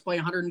 let's play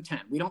 110.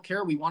 We don't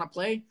care. We want to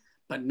play,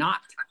 but not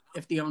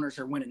if the owners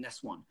are winning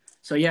this one.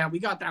 So, yeah, we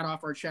got that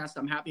off our chest.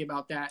 I'm happy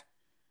about that.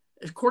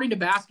 According to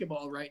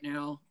basketball right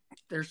now,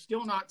 they're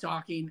still not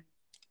talking.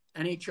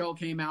 NHL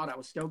came out. I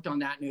was stoked on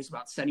that news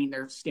about setting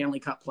their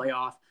Stanley Cup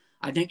playoff.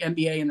 I think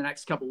NBA in the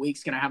next couple of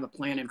weeks going to have a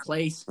plan in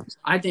place.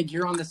 I think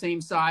you're on the same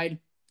side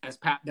as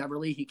Pat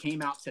Beverly. He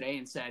came out today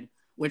and said,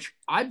 which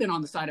I've been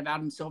on the side of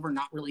Adam Silver,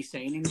 not really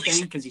saying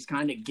anything because he's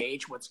kind of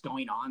gauged what's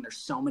going on. There's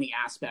so many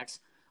aspects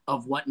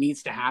of what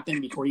needs to happen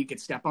before you could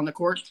step on the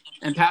court.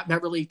 And Pat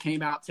Beverly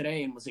came out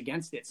today and was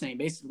against it, saying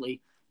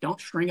basically,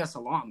 don't string us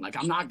along. Like,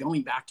 I'm not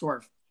going back to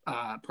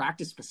our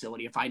practice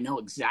facility if I know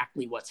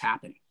exactly what's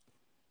happening.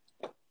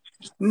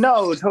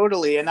 No,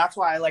 totally. And that's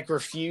why I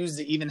refuse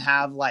to even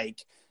have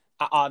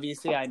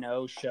obviously I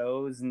know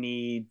shows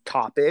need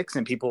topics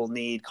and people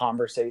need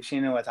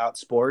conversation, and without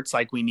sports,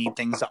 we need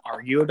things to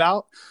argue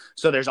about.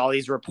 So there's all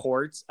these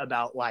reports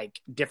about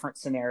different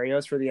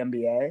scenarios for the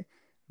NBA.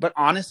 But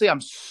honestly,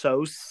 I'm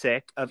so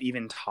sick of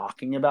even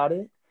talking about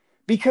it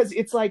because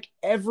it's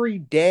every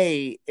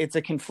day it's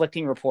a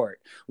conflicting report.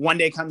 One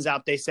day comes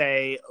out, they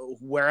say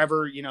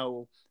wherever,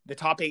 the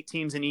top 8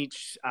 teams in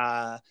each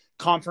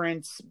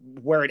conference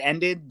where it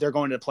ended, they're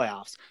going to the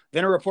playoffs.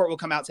 Then a report will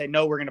come out and say,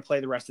 no, we're going to play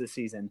the rest of the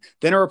season.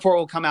 Then a report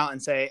will come out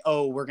and say,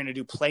 oh, we're going to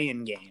do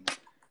play-in games.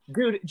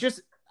 Dude,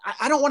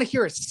 I don't want to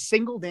hear a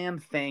single damn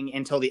thing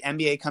until the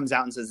NBA comes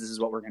out and says, this is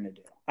what we're going to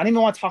do. I don't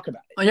even want to talk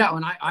about it. Yeah,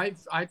 and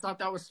I thought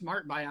that was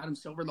smart by Adam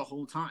Silver the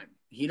whole time.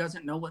 He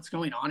doesn't know what's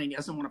going on, and he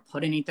doesn't want to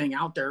put anything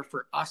out there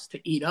for us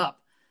to eat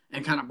up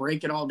and kind of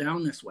break it all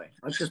down this way.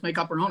 Let's just make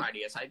up our own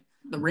ideas.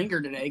 The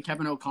Ringer today,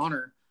 Kevin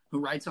O'Connor, who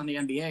writes on the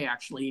NBA,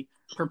 actually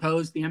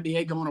proposed the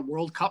NBA going a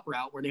World Cup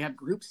route where they have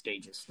group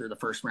stages through the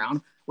first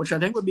round, which I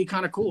think would be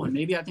kind of cool. And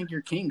maybe I think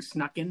your Kings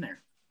snuck in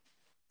there.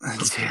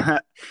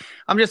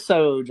 I'm just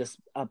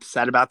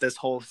upset about this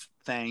whole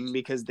thing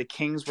because the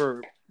Kings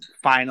were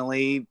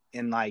finally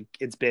in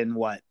it's been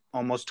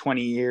almost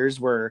 20 years.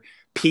 We're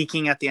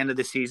peaking at the end of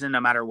the season, no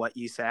matter what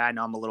you say. I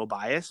know I'm a little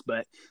biased,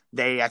 but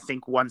they, I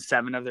think, won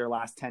 7 of their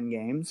last 10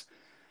 games.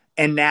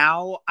 And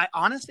now I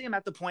honestly am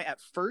at the point. At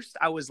first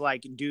I was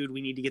like, dude,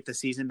 we need to get the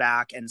season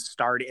back and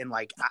start in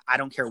I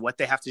don't care what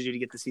they have to do to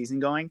get the season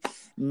going.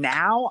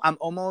 Now I'm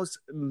almost,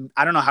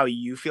 I don't know how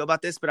you feel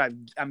about this, but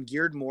I'm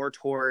geared more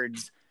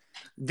towards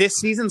this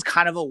season's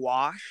kind of a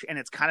wash and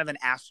it's kind of an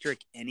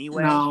asterisk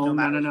anyway. No.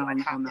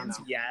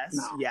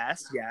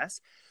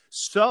 Yes.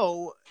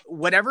 So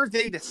whatever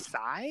they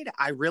decide,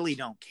 I really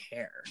don't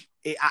care.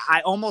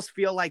 I almost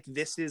feel like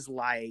this is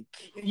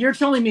You're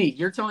telling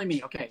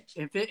me, okay,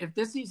 if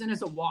this season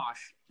is a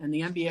wash and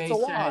the NBA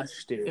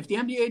if the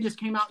NBA just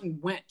came out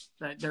and went,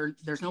 that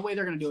there's no way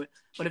they're going to do it.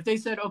 But if they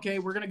said, okay,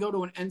 we're going to go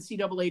to an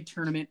NCAA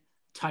tournament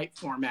type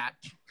format,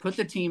 put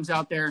the teams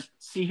out there,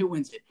 see who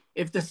wins it.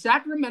 If the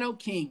Sacramento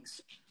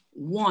Kings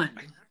won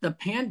the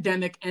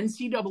pandemic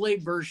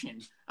NCAA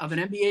version of an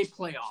NBA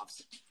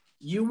playoffs,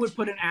 you would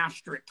put an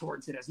asterisk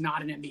towards it as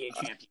not an NBA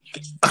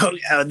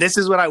championship. This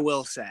is what I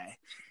will say.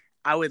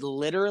 I would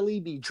literally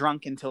be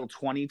drunk until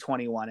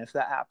 2021 if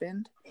that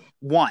happened.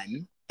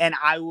 One, and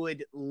I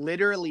would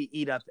literally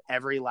eat up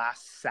every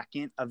last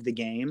second of the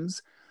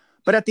games.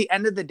 But at the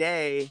end of the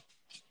day,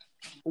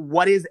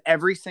 what is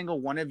every single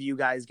one of you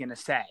guys going to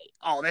say?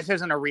 Oh, this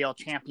isn't a real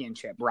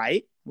championship,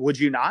 right? Would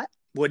you not?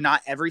 Would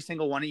not every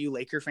single one of you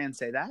Laker fans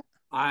say that?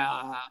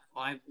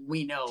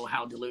 We know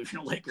how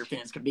delusional Laker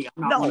fans can be.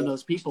 I'm not one of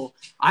those people.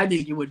 I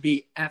think it would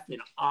be effing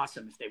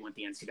awesome if they went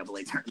the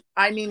NCAA tournament.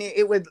 I mean,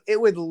 it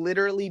would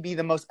literally be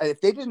the most.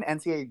 If they did an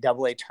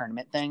NCAA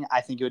tournament thing,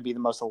 I think it would be the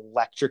most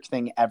electric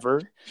thing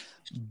ever.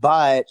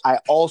 But I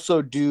also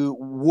I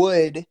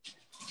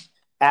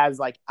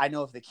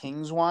know if the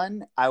Kings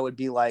won, I would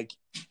be like,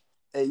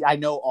 I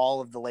know all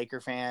of the Laker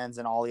fans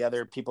and all the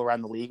other people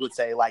around the league would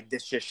say, like,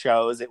 this just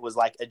shows it was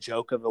like a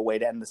joke of a way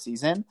to end the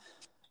season.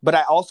 But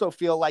I also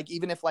feel like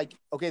even if, like,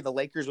 okay, the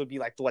Lakers would be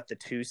like, the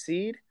 2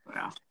 seed.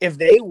 Yeah. If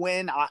they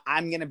win,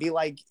 I'm going to be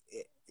like,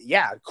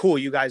 yeah, cool.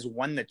 You guys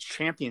won the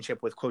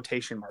championship with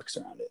quotation marks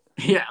around it.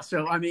 Yeah.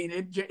 So, I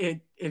mean,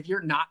 if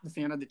you're not the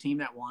fan of the team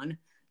that won,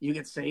 you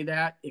could say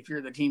that. If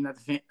you're the team that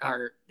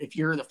if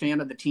you're the fan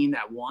of the team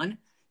that won,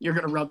 you're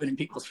going to rub it in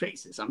people's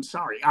faces. I'm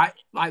sorry.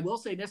 I will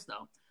say this,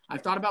 though.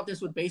 I've thought about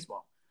this with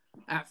baseball.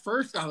 At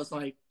first, I was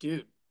like,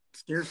 dude,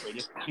 seriously,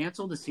 just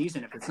cancel the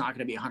season if it's not going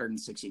to be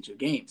 162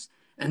 games.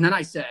 And then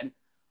I said,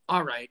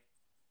 all right,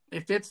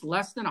 if it's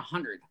less than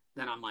 100,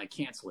 then I'm like,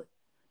 cancel it.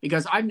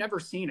 Because I've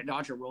never seen a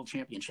Dodger World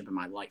Championship in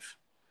my life.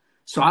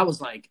 So I was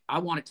like, I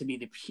want it to be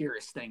the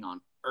purest thing on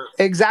earth.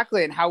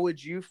 Exactly. And how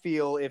would you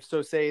feel if,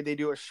 so say they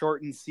do a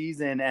shortened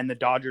season and the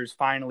Dodgers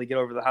finally get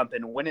over the hump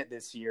and win it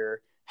this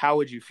year? How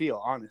would you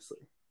feel, honestly?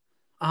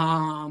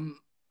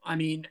 I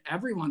mean,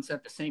 everyone's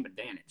at the same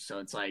advantage. So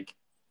it's like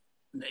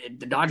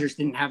the Dodgers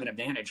didn't have an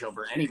advantage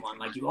over anyone.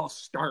 Like, you all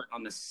start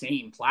on the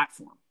same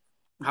platform,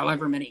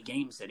 however many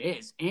games it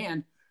is.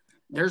 And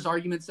there's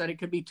arguments that it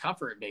could be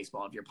tougher in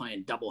baseball if you're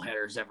playing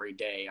doubleheaders every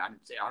day.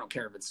 I don't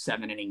care if it's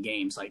 7-inning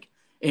games. Like,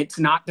 it's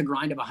not the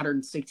grind of a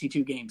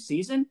 162 game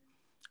season.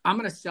 I'm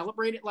going to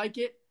celebrate it like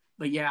it.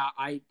 But yeah,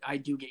 I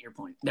do get your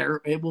point.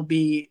 It will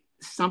be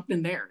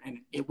something there, and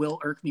it will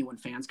irk me when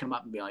fans come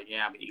up and be like,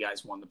 yeah, but you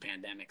guys won the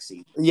pandemic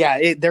season.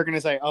 Yeah, they're going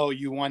to say, oh,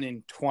 you won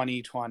in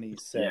 2020.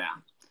 So. Yeah.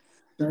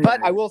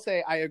 But I will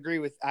say,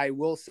 I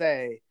will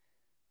say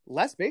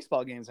less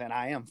baseball games than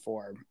I am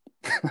for.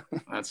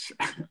 That's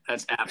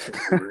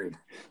absolutely rude.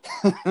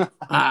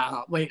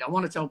 Wait, I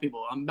want to tell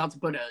people I'm about to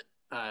put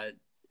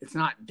it's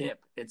not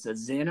dip, it's a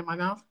Zin in my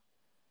mouth.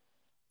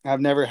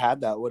 I've never had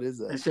that. What is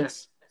it?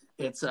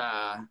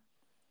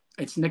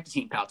 It's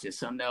nicotine pouches,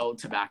 so no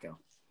tobacco.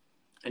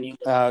 And you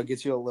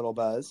gets you a little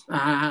buzz.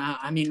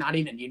 I mean, not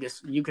even.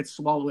 You could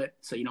swallow it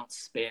so you don't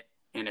spit,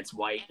 and it's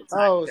white. It's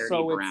not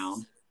dirty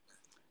brown.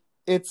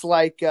 It's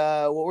like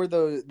what were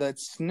those? That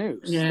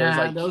snooze. Yeah,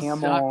 like those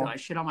Camel... sucked. I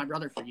shit on my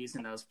brother for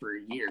using those for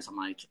years. I'm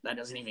like, that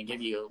doesn't even get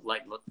you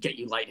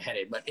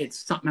lightheaded, but it's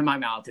something in my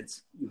mouth.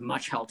 It's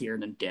much healthier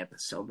than dip.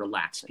 So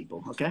relax,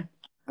 people. Okay.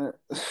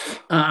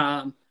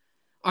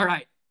 All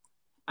right.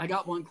 I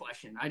got one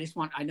question.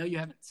 I know you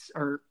haven't,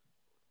 or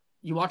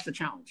you watched the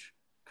challenge,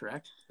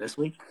 correct? This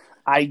week?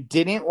 I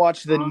didn't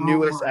watch the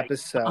newest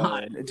episode.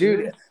 God,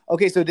 dude.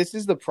 Okay, so this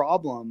is the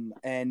problem,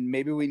 and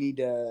maybe you need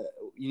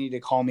to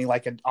call me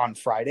on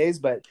Fridays,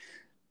 but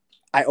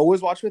I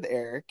always watch with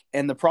Eric,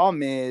 and the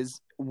problem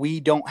is we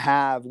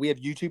have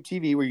YouTube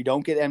TV where you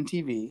don't get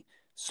MTV,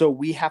 so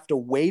we have to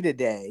wait a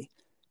day,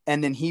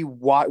 and then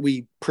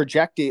we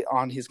project it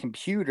on his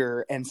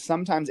computer, and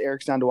sometimes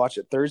Eric's down to watch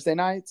it Thursday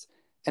nights,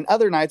 and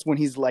other nights when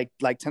he's like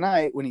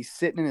tonight, when he's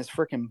sitting in his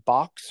freaking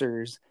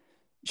boxers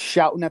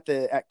shouting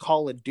at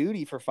Call of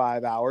Duty for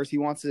 5 hours, he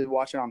wants to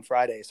watch it on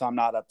Friday, so I'm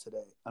not up to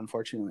date,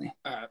 unfortunately.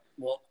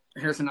 Well,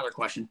 here's another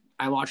question.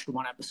 I watched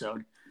one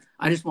episode.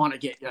 I just want to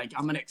get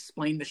I'm going to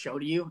explain the show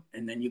to you,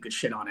 and then you could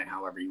shit on it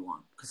however you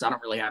want, because I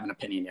don't really have an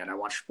opinion yet. I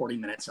watched 40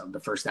 minutes of the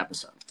first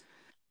episode.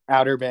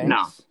 Outer Banks?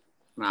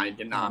 No, I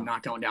did not. I'm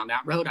not going down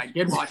that road. I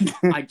did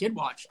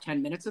watch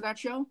 10 minutes of that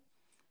show.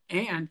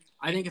 And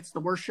I think it's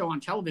the worst show on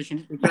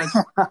television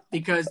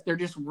because they're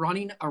just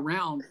running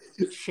around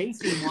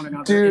chasing one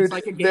another. Dude, it's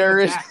like a game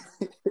of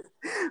tag.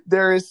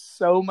 There is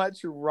so much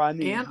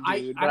running. And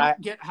dude, I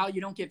don't get how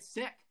you don't get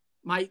sick.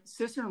 My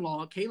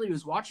sister-in-law, Kaylee,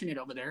 was watching it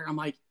over there. I'm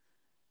like,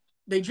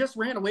 they just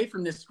ran away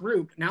from this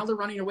group. Now they're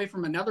running away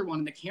from another one,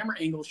 and the camera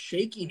angle's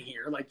shaking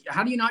here. Like,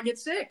 how do you not get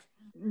sick?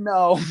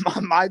 No,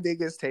 my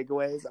biggest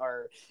takeaways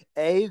are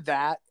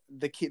that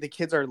the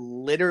kids are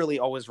literally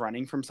always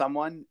running from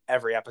someone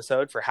every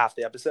episode for half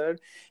the episode,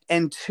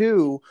 and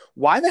 2,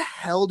 why the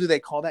hell do they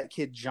call that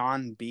kid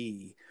John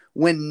B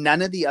when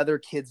none of the other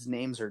kids'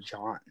 names are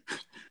John?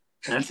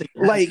 That's a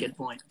good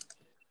point.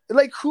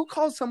 Like, who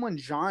calls someone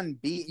John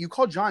B? You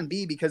call John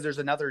B because there's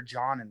another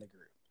John in the group.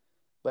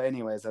 But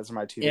anyways, that's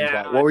my 2 things.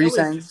 What were you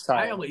saying?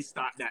 Sorry. I always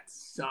thought that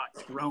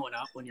sucked growing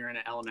up when you're in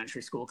an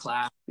elementary school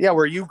class. Yeah,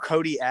 were you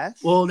Cody S?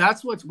 Well,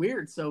 that's what's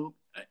weird. So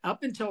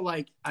up until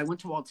I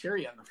went to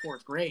Walteria in the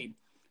 4th grade,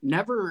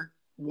 never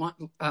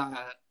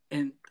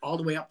and all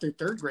the way up through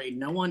 3rd grade,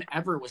 no one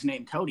ever was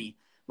named Cody.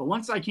 But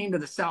once I came to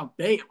the South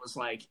Bay, it was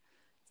like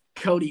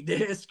Cody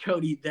this,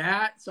 Cody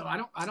that. So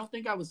I don't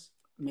think I was.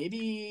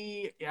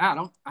 Maybe I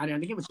don't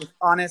think it was just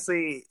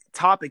honestly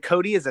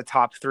Cody is a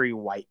top 3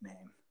 white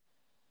name.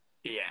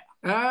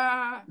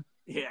 Yeah.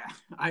 Yeah.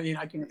 I mean,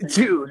 I can.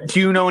 Do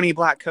you know any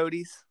black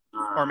Codys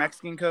or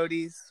Mexican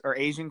Codys or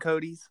Asian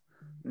Codys?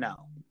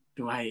 No.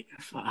 Do I?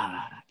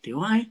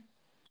 Do I?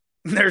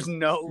 There's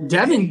no.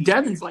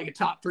 Devin's like a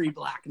top 3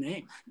 black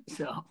name.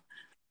 So.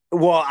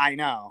 Well, I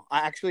know.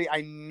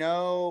 I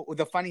know.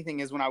 The funny thing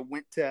is, when I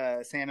went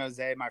to San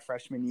Jose my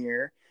freshman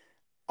year,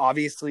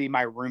 obviously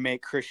my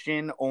roommate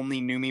Christian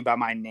only knew me by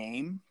my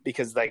name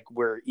because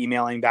we're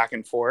emailing back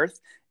and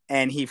forth,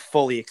 and he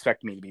fully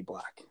expected me to be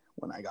black.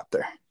 when I got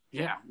there.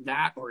 Yeah,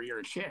 that or you're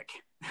a chick.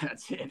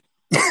 That's it.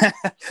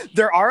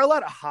 There are a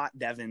lot of hot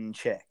Devon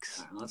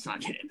chicks. Let's not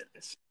get into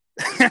this.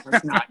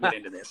 Let's not get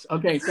into this.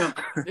 Okay, so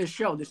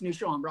this new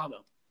show on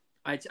Bravo,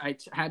 I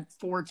had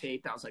 4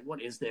 taped. I was like,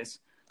 what is this?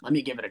 Let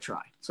me give it a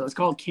try. So it's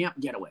called Camp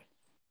Getaway.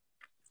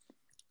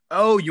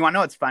 Oh, you want to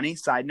know what's funny?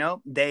 Side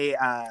note,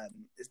 I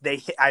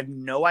have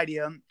no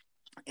idea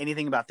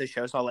anything about this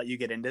show, so I'll let you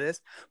get into this.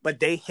 But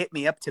they hit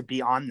me up to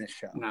be on this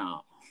show.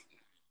 No.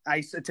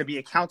 To be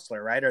a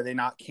counselor, right? Are they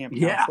not camp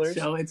counselors?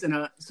 Yeah,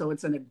 so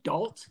it's an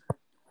adult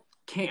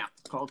camp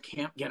called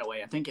Camp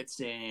Getaway. I think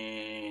it's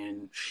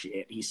in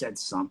he said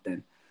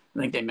something. I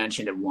think they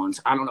mentioned it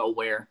once. I don't know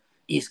where,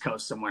 East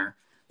Coast somewhere.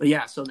 But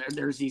yeah, so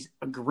there's these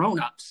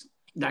grown-ups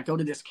that go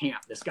to this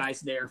camp. This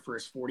guy's there for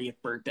his 40th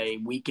birthday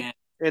weekend.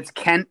 It's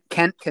Kent,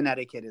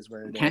 Connecticut is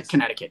where it is. Kent,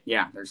 Connecticut.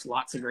 Yeah, there's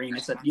lots of green.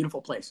 It's a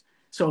beautiful place.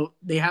 So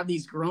they have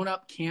these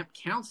grown-up camp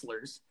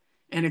counselors,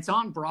 and it's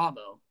on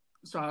Bravo.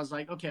 So I was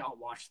like, okay, I'll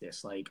watch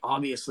this. Like,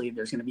 obviously,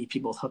 there's going to be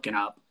people hooking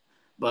up,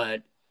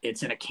 but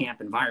it's in a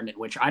camp environment,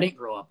 which I didn't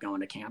grow up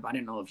going to camp. I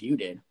didn't know if you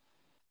did.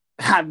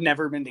 I've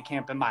never been to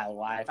camp in my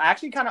life. I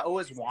actually kind of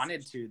always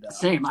wanted to, though.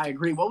 Same, I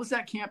agree. What was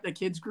that camp that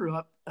kids grew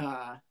up?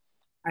 I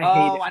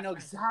know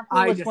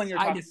exactly which one you're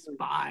talking about. I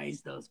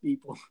despise those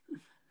people.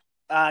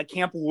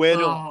 Camp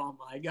Whittle. Oh,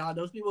 my God.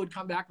 Those people would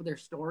come back with their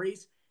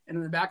stories, and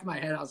in the back of my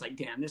head, I was like,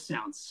 damn, this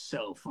sounds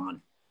so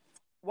fun.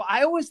 Well,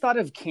 I always thought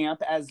of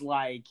camp as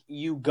like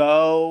you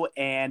go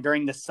and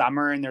during the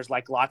summer and there's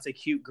like lots of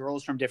cute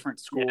girls from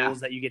different schools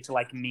that you get to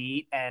like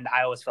meet. And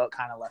I always felt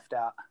kind of left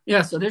out.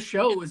 Yeah. So this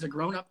show is a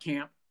grown-up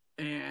camp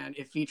and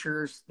it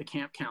features the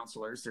camp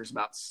counselors. There's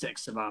about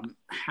 6 of them,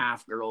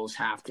 half girls,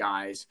 half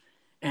guys.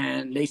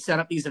 And they set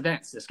up these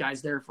events. This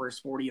guy's there for his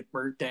 40th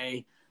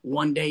birthday.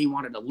 One day he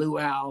wanted a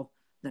luau.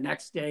 The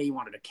next day he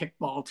wanted a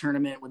kickball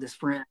tournament with his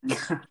friends.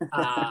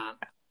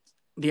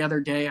 The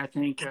other day, I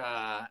think,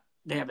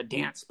 they have a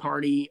dance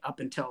party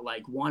up until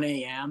like 1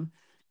 a.m.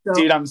 So,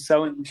 dude, I'm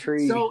so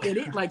intrigued. So it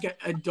is like an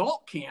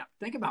adult camp.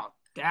 Think about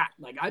that.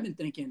 Like I've been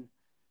thinking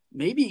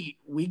maybe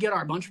we get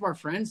a bunch of our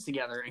friends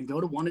together and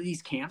go to one of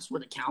these camps where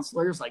the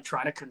counselors like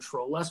try to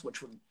control us,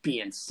 which would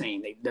be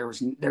insane.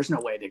 There's no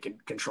way they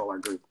could control our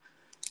group.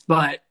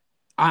 But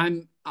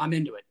I'm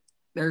into it.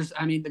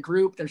 The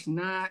group,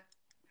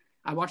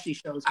 I watch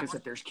these shows because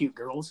if there's cute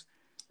girls,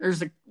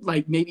 there's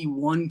like maybe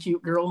one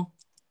cute girl.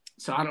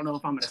 So I don't know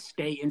if I'm going to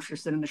stay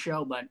interested in the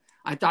show, but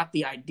I thought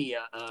the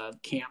idea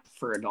of camp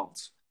for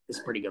adults is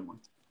a pretty good one.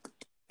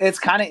 It's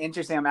kind of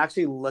interesting. I'm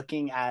actually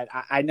looking at,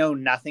 I know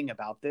nothing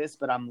about this,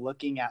 but I'm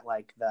looking at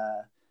like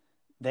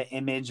the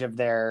image of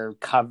their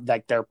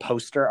their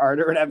poster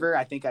art or whatever.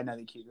 I think I know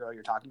the cute girl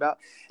you're talking about.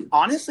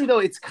 Honestly, though,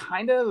 it's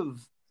kind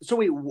of,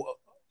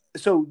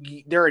 so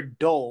they're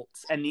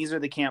adults and these are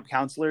the camp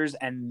counselors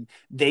and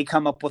they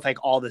come up with like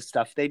all the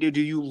stuff they do.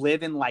 Do you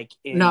live in like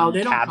no,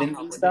 they cabins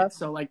don't and stuff?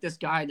 So like this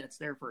guy that's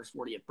there for his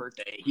 40th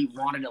birthday, he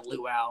wanted a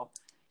luau.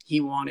 He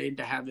wanted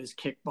to have his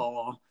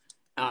kickball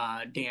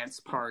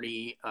dance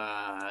party,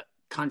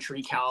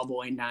 country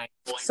cowboy night.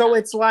 So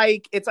it's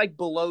like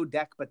Below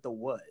Deck, but the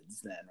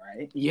woods then,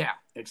 right? Yeah,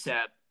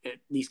 except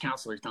these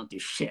counselors don't do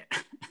shit.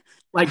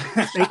 Like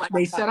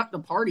they set up the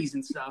parties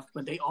and stuff,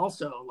 but they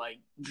also like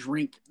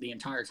drink the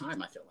entire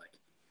time. I feel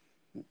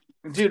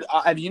like, dude.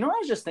 You know what I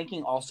was just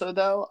thinking? Also,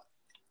 though,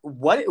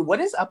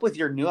 what is up with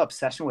your new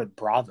obsession with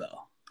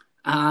Bravo?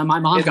 My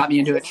mom got me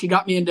into it. She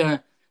got me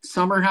into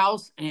Summer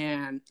House,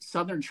 and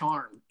Southern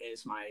Charm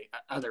is my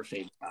other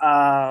favorite.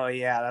 Oh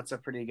yeah, that's a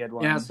pretty good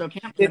one. Yeah, so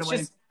Camp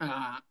Getaway.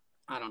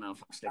 I don't know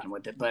if I'm sticking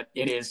with it, but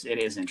it is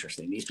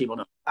interesting. These people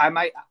know. I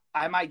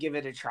might give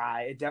it a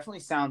try. It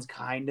definitely sounds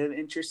kind of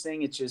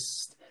interesting. It's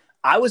just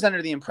I was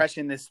under the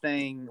impression this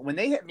thing when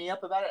they hit me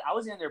up about it. I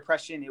was under the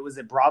impression it was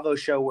a Bravo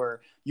show where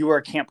you were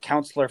a camp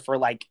counselor for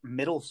like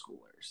middle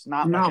schoolers.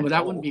 But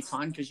that wouldn't be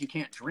fun because you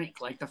can't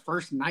drink. Like the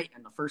first night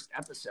in the first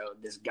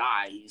episode, this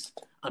guy, he's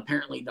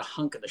apparently the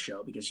hunk of the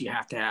show because you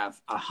have to have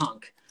a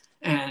hunk,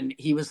 and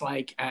he was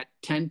like at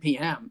 10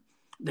 p.m.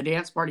 the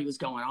dance party was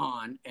going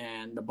on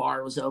and the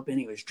bar was open.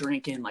 He was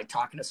drinking, like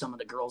talking to some of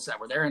the girls that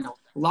were there. And a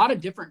lot of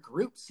different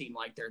groups seem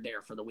like they're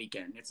there for the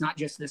weekend. It's not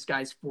just this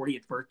guy's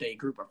 40th birthday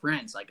group of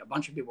friends. Like a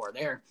bunch of people are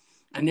there.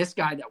 And this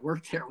guy that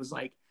worked there was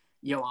like,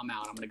 yo, I'm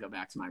out. I'm going to go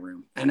back to my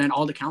room. And then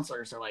all the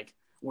counselors are like,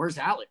 where's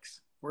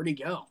Alex? Where'd he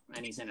go?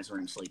 And he's in his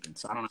room sleeping.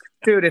 So I don't know.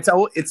 Dude,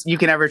 it's you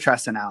can never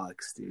trust an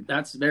Alex, dude.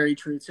 That's very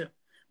true too.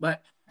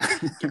 But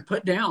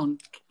put down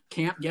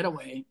Camp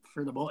Getaway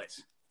for the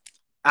boys.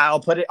 I'll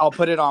put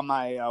it on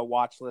my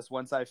watch list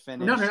once I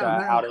finish. No,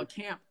 a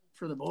camp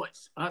for the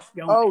boys. Us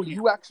going. Oh,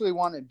 you actually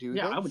want to do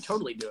this? Yeah, I would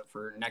totally do it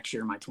for next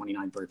year, my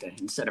 29th birthday,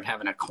 instead of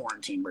having a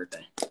quarantine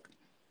birthday.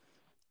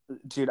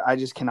 Dude, I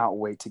just cannot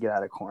wait to get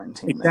out of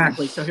quarantine.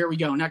 Exactly. Man. So here we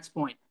go. Next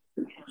point.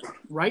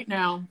 Right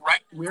now,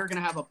 we're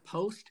going to have a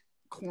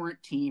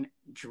post-quarantine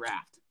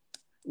draft,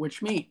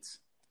 which means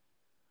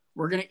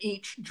we're going to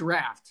each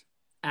draft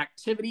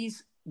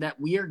activities that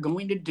we are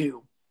going to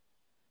do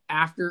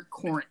after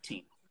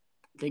quarantine.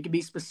 They could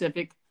be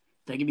specific.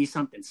 They could be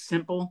something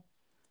simple,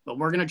 but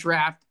we're going to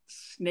draft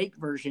snake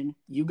version.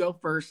 You go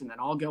first, and then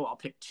I'll go. I'll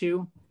pick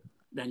 2.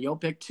 Then you'll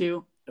pick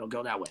 2. It'll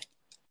go that way.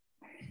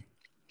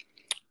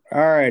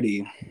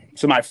 Alrighty.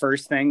 So my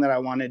first thing that I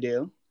want to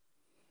do,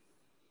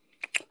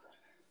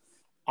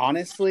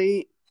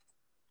 honestly,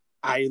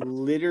 I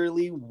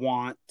literally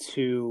want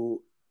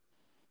to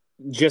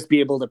just be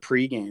able to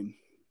pregame.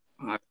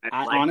 I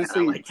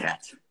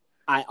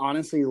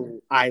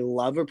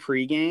love a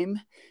pregame,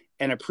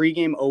 and a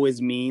pregame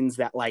always means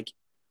that, like,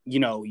 you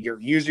know, you're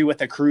usually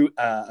with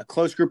a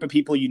close group of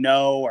people, you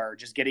know, or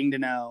just getting to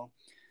know.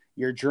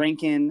 You're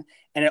drinking,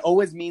 and it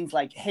always means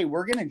like, hey,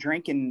 we're gonna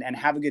drink and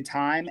have a good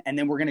time, and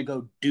then we're gonna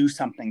go do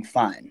something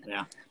fun.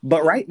 Yeah.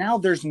 But right now,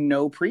 there's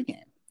no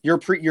pregame.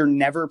 You're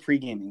never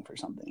pregaming for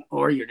something,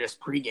 or you're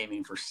just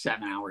pregaming for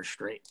 7 hours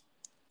straight.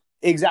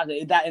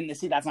 Exactly.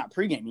 That's not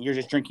pregaming. You're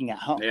just drinking at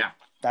home. Yeah.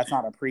 That's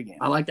not a pregame.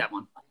 I like that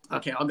one.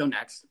 Okay, I'll go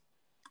next.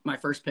 My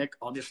first pick,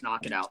 I'll just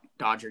knock it out.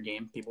 Dodger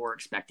game. People were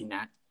expecting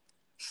that.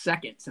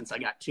 Second, since I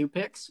got 2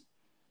 picks,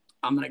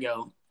 I'm going to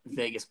go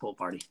Vegas pool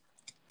party.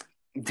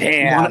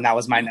 Damn, that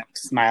was my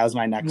next.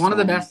 One of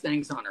the best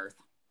things on earth.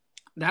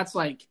 That's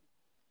like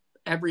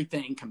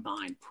everything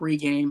combined.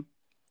 Pre-game,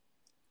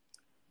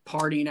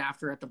 partying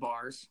after at the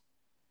bars.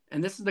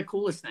 And this is the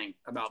coolest thing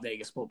about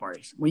Vegas pool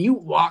parties. When you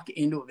walk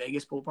into a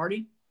Vegas pool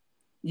party,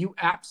 you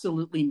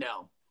absolutely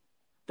know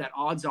that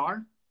odds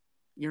are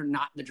you're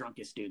not the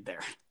drunkest dude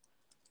there.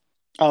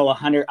 Oh,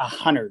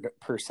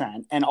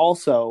 100%. And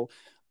also,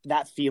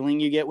 that feeling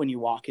you get when you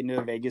walk into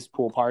a Vegas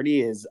pool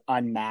party is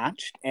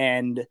unmatched.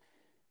 And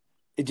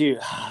dude,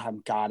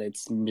 God,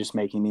 it's just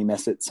making me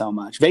miss it so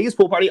much. Vegas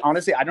pool party,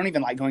 honestly, I don't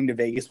even like going to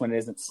Vegas when it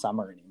isn't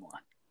summer anymore.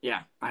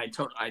 Yeah, I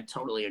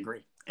totally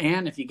agree.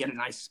 And if you get a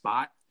nice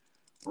spot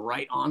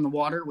right on the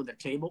water with a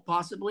table,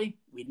 possibly,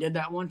 we did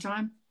that one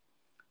time,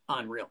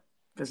 unreal.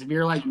 Because if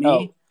you're like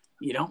me,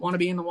 you don't want to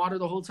be in the water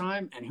the whole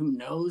time, and who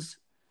knows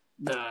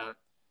the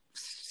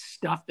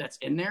stuff that's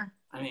in there.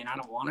 I mean, I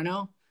don't want to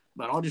know,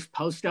 but I'll just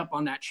post up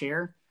on that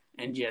chair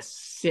and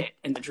just sit,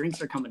 and the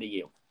drinks are coming to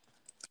you.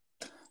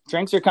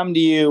 Drinks are coming to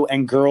you,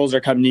 and girls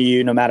are coming to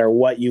you no matter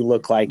what you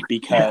look like,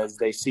 because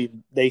they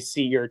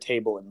see your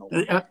table in the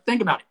water.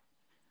 Think about it.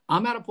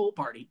 I'm at a pool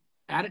party,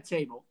 at a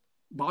table,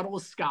 bottle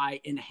of Sky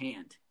in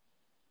hand.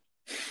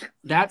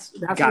 That's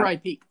where I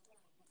peak.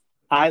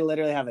 I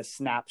literally have a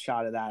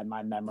snapshot of that in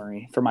my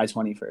memory for my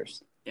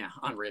 21st. Yeah,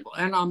 unreal.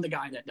 And I'm the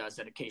guy that does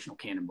that occasional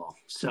cannonball.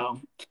 So,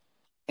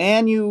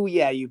 and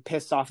you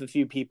pissed off a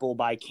few people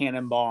by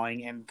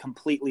cannonballing and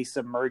completely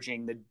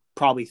submerging the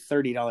probably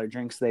 $30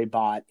 drinks they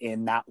bought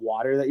in that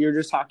water that you're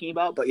just talking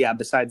about. But yeah,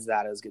 besides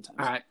that, it was good times.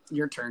 All right,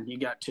 your turn. You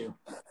got 2.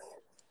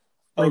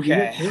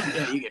 Okay.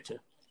 Yeah, you get 2.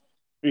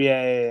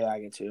 Yeah, I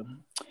get 2.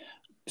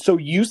 So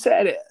you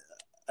said,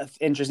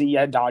 interesting, you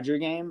had a Dodger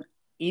game.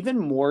 Even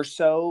more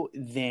so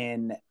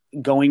than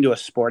going to a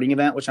sporting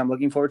event, which I'm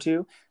looking forward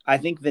to, I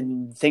think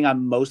the thing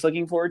I'm most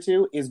looking forward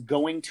to is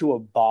going to a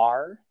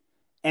bar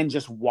and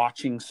just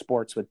watching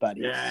sports with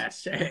buddies.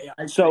 Yes.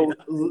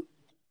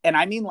 And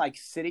I mean, like,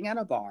 sitting at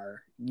a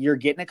bar, you're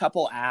getting a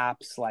couple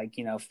apps, like,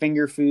 you know,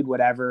 finger food,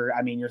 whatever.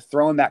 I mean, you're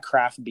throwing back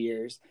craft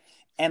beers.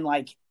 And,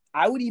 like,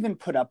 I would even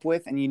put up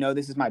with, and you know,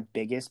 this is my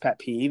biggest pet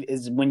peeve,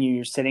 is when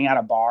you're sitting at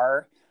a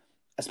bar,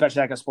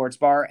 especially like a sports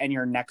bar, and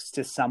you're next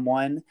to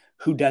someone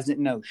who doesn't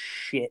know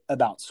shit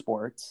about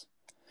sports,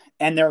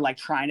 and they're like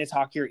trying to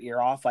talk your ear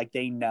off like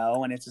they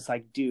know, and it's just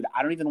like, dude,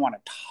 I don't even want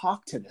to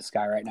talk to this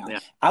guy right now. Yeah.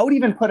 I would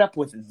even put up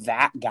with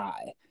that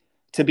guy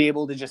to be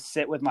able to just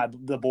sit with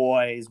the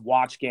boys,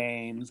 watch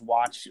games,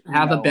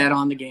 have a bet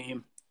on the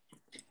game,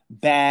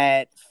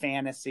 bet,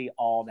 fantasy,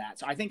 all that.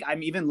 So I think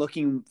I'm even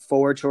looking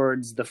forward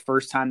towards the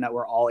first time that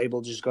we're all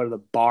able to just go to the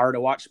bar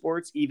to watch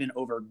sports, even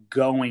over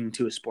going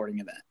to a sporting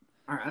event.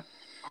 All right.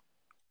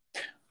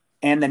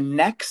 And the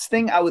next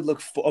thing I would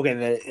look for,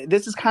 okay,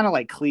 this is kind of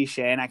like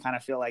cliche, and I kind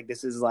of feel like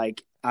this is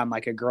like I'm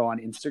like a girl on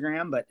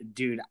Instagram, but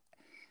dude,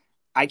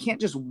 I can't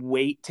just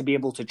wait to be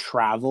able to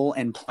travel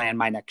and plan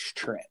my next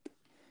trip,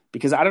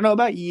 because I don't know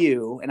about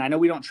you, and I know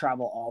we don't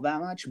travel all that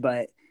much,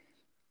 but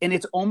and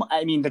it's almost,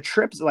 I mean, the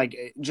trips,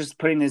 like, just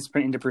putting this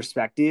into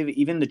perspective,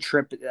 even the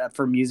trip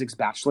for Music's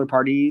bachelor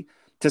party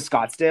to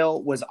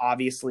Scottsdale was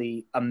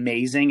obviously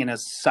amazing and it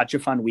was such a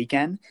fun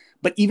weekend.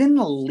 But even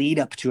the lead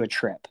up to a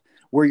trip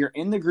where you're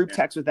in the group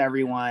text with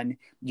everyone,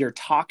 you're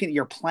talking,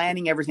 you're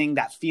planning everything,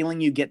 that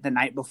feeling you get the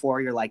night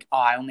before, you're like, oh,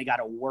 I only got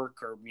to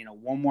work, or, you know,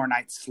 one more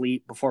night's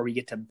sleep before we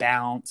get to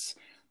bounce.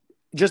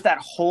 Just that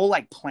whole,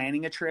 like,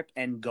 planning a trip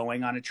and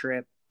going on a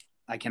trip.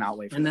 I cannot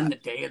wait for that. And then the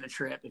day of the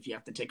trip, if you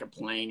have to take a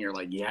plane, you're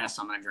like, yes,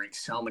 I'm going to drink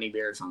so many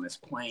beers on this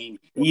plane.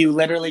 You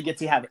literally get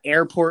to have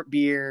airport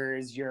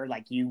beers. You're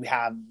like, you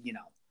have, you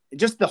know,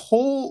 just the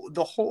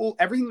whole,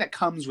 everything that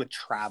comes with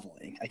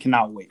traveling. I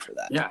cannot wait for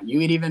that. Yeah. You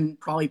would even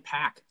probably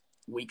pack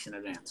weeks in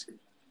advance.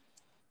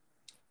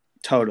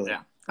 Totally.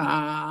 Yeah.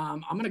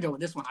 I'm going to go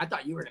with this one. I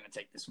thought you were going to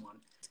take this one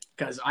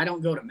because I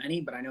don't go to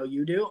many, but I know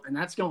you do. And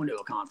that's going to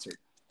a concert.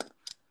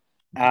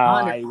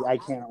 I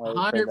can't wait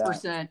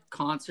 100%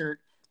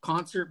 concert.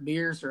 Concert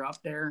beers are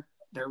up there.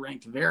 They're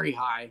ranked very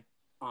high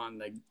on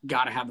the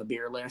gotta have a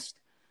beer list.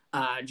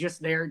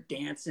 just there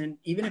dancing.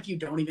 Even if you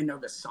don't even know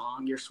the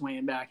song, you're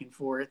swaying back and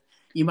forth.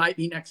 You might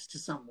be next to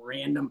some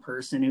random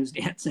person who's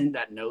dancing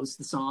that knows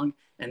the song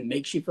and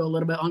makes you feel a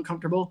little bit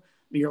uncomfortable.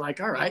 But you're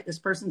like, all right, this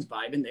person's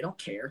vibing. They don't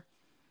care.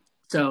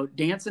 So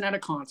dancing at a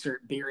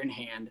concert, beer in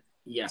hand.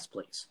 Yes,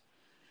 please.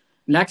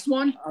 Next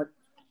one.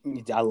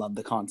 I love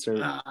the concert.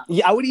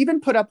 Yeah, I would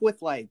even put up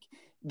with like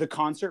the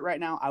concert right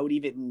now. I would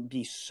even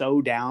be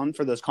so down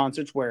for those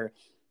concerts where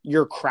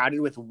you're crowded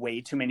with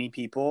way too many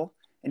people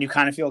and you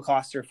kind of feel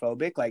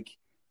claustrophobic. Like,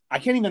 I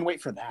can't even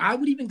wait for that. I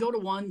would even go to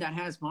one that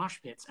has mosh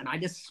pits, and I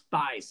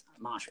despise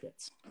mosh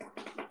pits.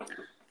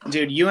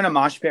 Dude, you in a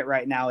mosh pit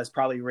right now is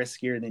probably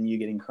riskier than you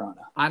getting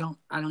corona. I don't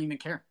even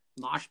care.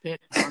 Mosh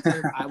pit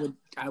concert,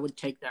 I would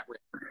take that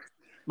risk.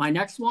 My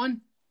next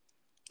one,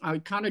 I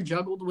kind of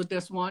juggled with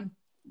this one,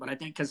 but I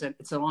think because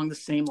it's along the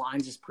same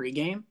lines as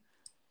pregame.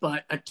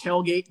 But a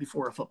tailgate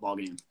before a football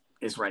game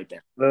is right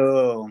there.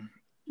 Oh,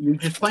 you're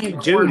just playing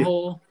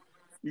cornhole.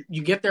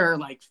 You get there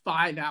like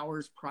 5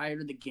 hours prior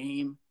to the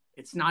game.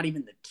 It's not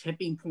even the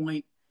tipping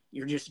point.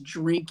 You're just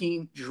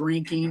drinking,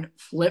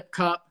 flip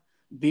cup,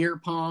 beer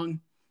pong.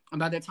 And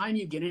by the time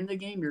you get into the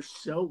game, you're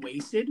so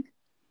wasted.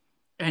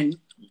 And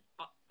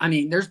I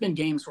mean, there's been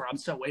games where I'm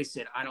so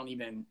wasted, I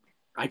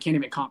can't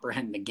even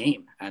comprehend the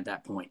game at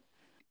that point.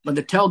 But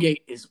the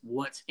tailgate is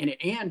what's in it.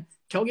 And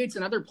tailgate's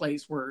another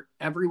place where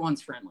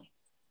everyone's friendly.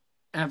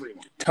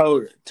 Everyone.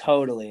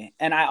 Totally.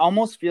 And I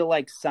almost feel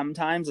like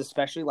sometimes,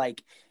 especially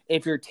like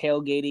if you're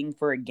tailgating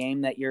for a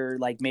game that you're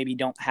like maybe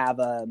don't have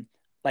a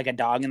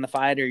dog in the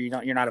fight, or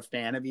you're not a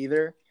fan of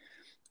either.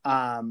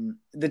 The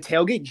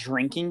tailgate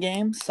drinking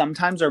games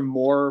sometimes are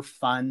more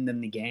fun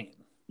than the game.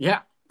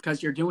 Yeah,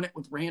 because you're doing it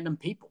with random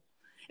people.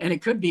 And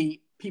it could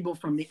be people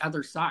from the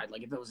other side.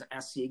 Like if it was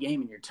an SC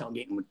game and you're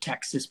tailgating with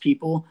Texas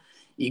people,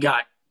 you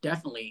got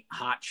definitely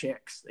hot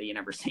chicks that you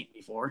never seen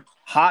before.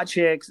 Hot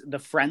chicks, the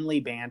friendly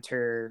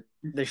banter,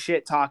 the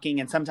shit talking.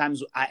 And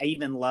sometimes I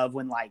even love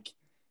when like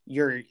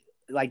you're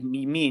like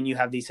me and you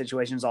have these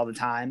situations all the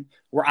time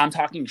where I'm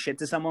talking shit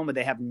to someone, but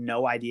they have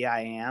no idea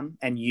I am,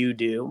 and you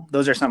do.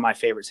 Those are some of my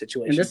favorite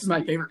situations. And this is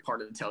my favorite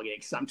part of the tailgate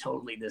because I'm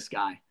totally this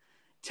guy.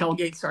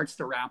 Tailgate starts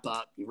to wrap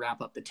up. You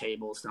wrap up the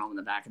tables, throw them in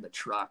the back of the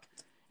truck.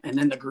 And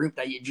then the group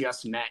that you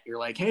just met, you're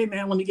like, hey,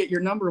 man, let me get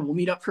your number. We'll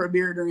meet up for a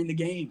beer during the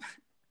game.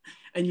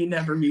 And you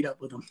never meet up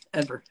with them,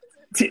 ever.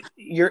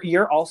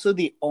 You're also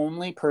the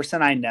only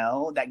person I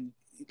know that,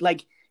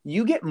 like,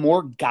 you get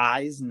more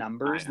guys'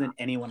 numbers than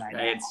anyone I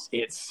know.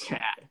 It's sad.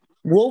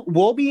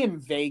 We'll be in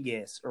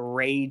Vegas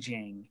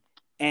raging,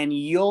 and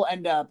you'll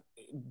end up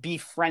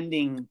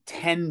befriending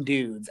 10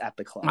 dudes at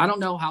the club. I don't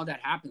know how that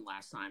happened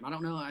last time. I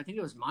don't know. I think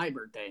it was my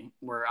birthday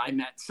where I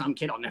met some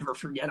kid. I'll never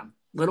forget him.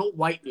 Little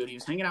white dude. He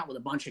was hanging out with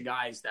a bunch of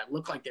guys that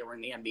looked like they were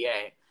in the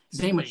NBA.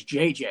 His name was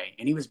JJ,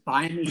 and he was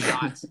buying me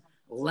shots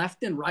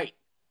left and right.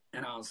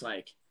 And I was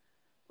like,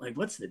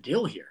 what's the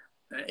deal here?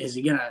 Is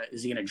he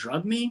gonna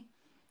drug me?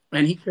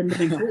 And he couldn't have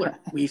been cooler.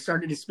 We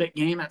started to spit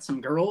game at some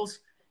girls,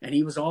 and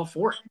he was all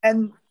for it.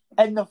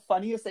 And the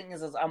funniest thing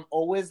is I'm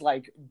always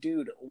like,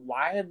 dude,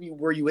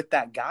 were you with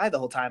that guy the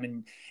whole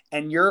time?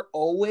 And your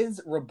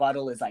always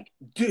rebuttal is like,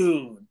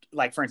 dude,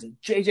 like for instance,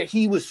 JJ,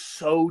 he was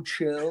so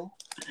chill.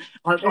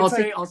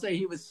 I'll say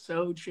he was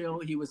so chill.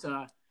 He was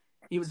a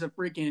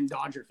freaking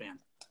Dodger fan.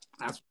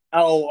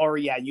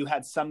 You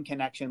had some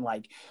connection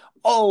like,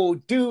 oh,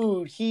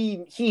 dude,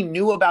 he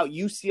knew about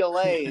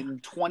UCLA in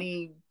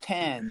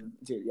 2010.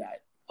 Dude, yeah.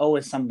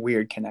 Always some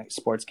weird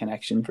sports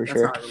connection for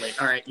sure.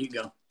 All right, you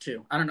go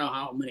two. I don't know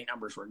how many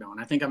numbers we're going.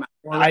 I think I'm at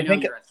four.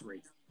 You're at three.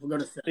 We'll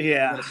go to seven.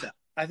 Yeah.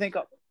 I think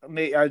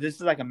this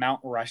is like a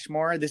Mount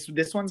Rushmore. This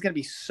one's going to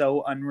be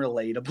so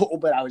unrelatable,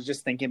 but I was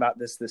just thinking about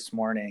this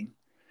morning.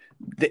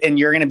 And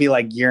you're going to be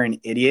like, you're an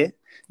idiot.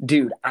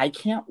 Dude, I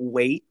can't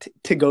wait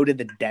to go to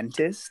the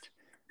dentist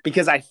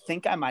because I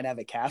think I might have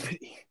a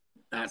cavity.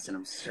 That's an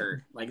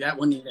absurd. Like that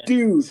wouldn't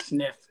even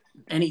sniff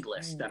any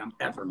list that I'm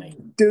ever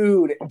making.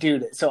 Dude.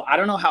 So I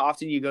don't know how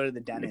often you go to the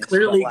dentist.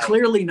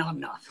 Clearly not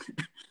enough.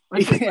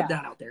 Let's put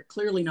that out there.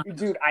 Clearly not enough.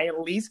 Dude, I at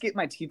least get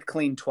my teeth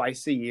cleaned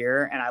twice a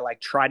year, and I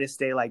like try to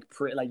stay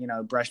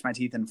brush my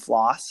teeth and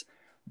floss.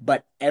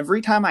 But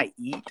every time I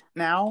eat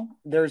now,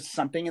 there's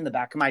something in the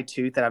back of my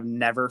tooth that I've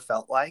never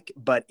felt like,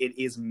 but it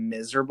is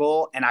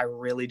miserable, and I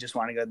really just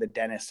want to go to the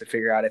dentist to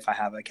figure out if I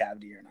have a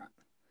cavity or not.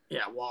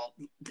 Yeah, well,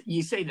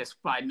 you say this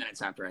 5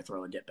 minutes after I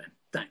throw a dip in.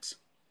 Thanks.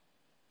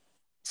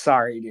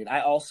 Sorry, dude.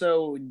 I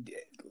also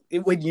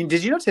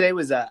did you know today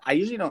was I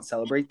usually don't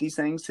celebrate these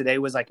things. Today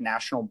was like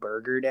National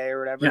Burger Day or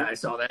whatever. Yeah, I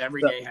saw that.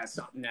 Every day has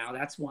something now.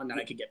 That's one that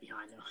I could get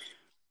behind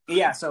though.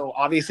 Yeah, so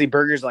obviously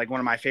burgers are like one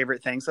of my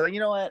favorite things. So you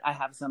know what? I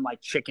have some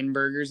like chicken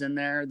burgers in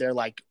there. They're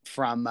like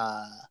from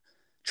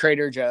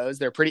Trader Joe's.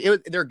 They're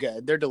they're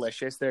good. They're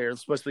delicious. They're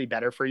supposed to be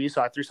better for you.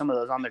 So I threw some of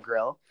those on the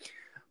grill.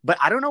 But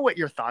I don't know what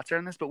your thoughts are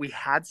on this, but we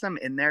had some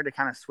in there to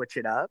kind of switch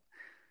it up.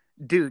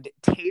 Dude,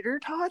 tater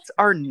tots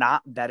are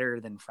not better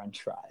than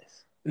French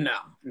fries. No,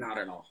 not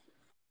at all.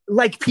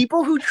 Like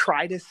people who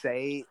try to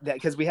say that,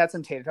 because we had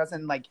some tater tots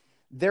and like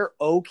they're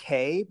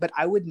okay, but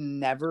I would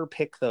never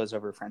pick those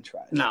over French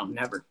fries. No,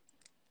 never.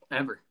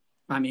 ever.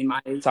 I mean,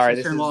 my Sorry,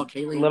 this is sister-in-law a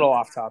Kaylee, little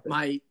off topic.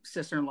 my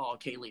sister-in-law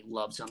Kaylee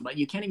loves them, but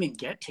you can't even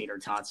get tater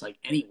tots like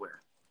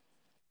anywhere.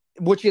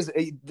 Which is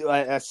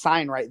a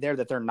sign right there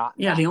that they're not.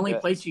 Yeah, the only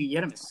good. place you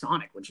get them is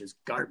Sonic, which is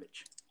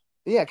garbage.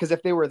 Yeah, because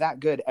if they were that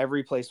good,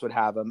 every place would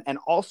have them. And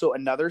also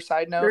another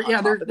side note.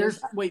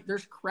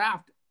 There's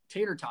craft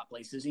tater tot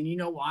places, and you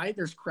know why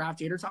there's craft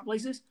tater tot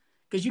places?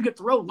 Because you could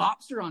throw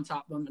lobster on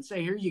top of them and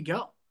say, "Here you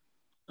go."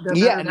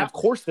 Yeah, and of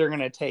course they're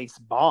gonna taste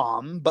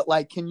bomb, but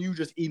like, can you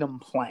just eat them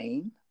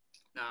plain?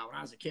 No, when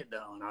I was a kid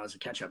though, and I was a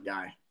ketchup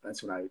guy,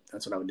 that's what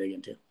I would dig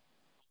into.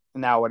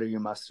 Now, what are you,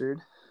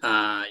 mustard?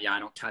 Yeah, I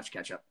don't touch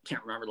ketchup.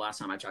 Can't remember the last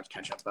time I touched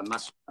ketchup, but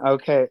mustard.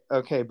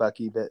 Okay,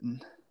 Bucky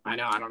Bitten. I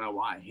know. I don't know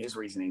why. His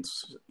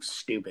reasoning's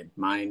stupid.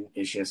 Mine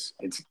is just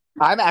it's.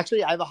 I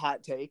have a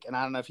hot take, and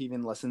I don't know if he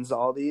even listens to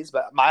all these,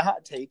 but my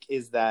hot take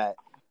is that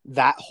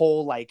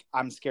whole like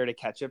I'm scared of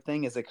ketchup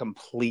thing is a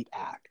complete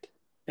act.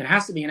 It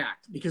has to be an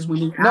act because when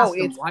you ask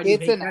him why do you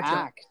hate ketchup,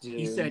 act, dude.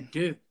 He said,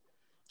 "Dude,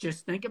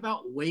 just think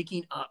about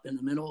waking up in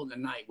the middle of the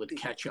night with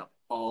ketchup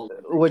all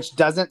over." Which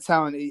doesn't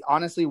sound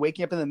honestly.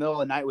 Waking up in the middle of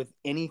the night with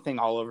anything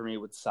all over me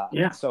would suck.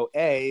 Yeah. So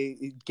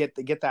get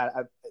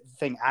that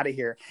thing out of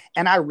here.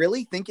 And I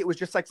really think it was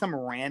just like some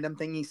random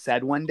thing he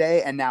said one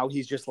day, and now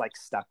he's just like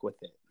stuck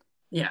with it.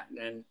 Yeah,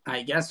 and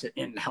I guess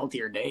in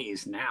healthier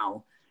days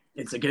now,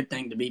 it's a good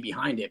thing to be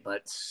behind it,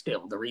 but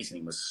still, the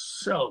reasoning was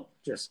so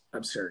just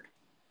absurd.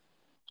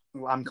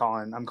 I'm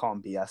calling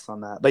BS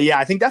on that. But yeah,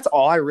 I think that's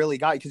all I really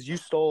got because you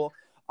stole.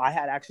 I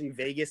had actually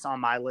Vegas on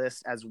my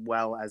list as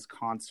well as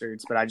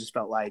concerts, but I just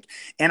felt like,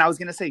 and I was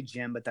gonna say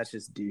gym, but that's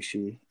just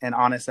douchey. And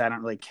honestly, I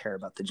don't really care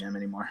about the gym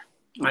anymore.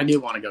 I do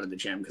want to go to the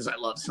gym because I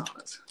love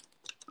saunas.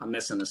 I'm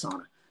missing the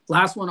sauna.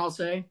 Last one I'll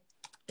say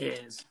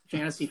is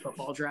fantasy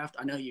football draft.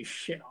 I know you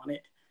shit on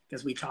it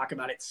because we talk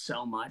about it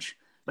so much,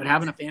 but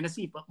having a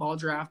fantasy football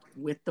draft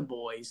with the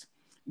boys,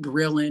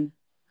 grilling,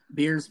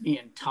 beers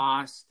being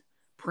tossed,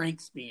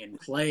 pranks being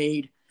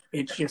played,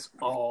 it's just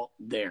all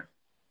there.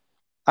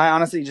 I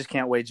honestly just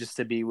can't wait just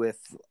to be with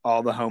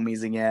all the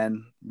homies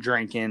again,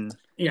 drinking.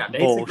 Yeah,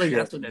 basically bullshit.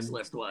 That's what this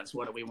list was.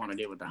 What do we want to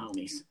do with the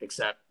homies?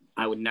 Except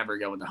I would never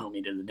go with the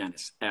homie to the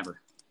dentist,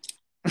 ever.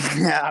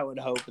 Yeah, I would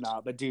hope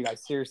not. But, dude, I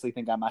seriously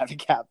think I might have a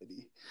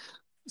cavity.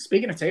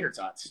 Speaking of tater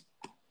tots,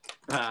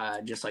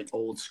 just like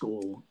old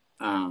school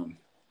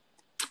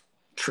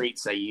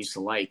treats I used to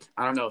like.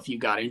 I don't know if you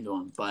got into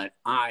them, but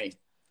I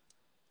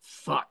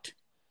fucked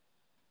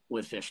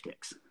with fish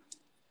sticks.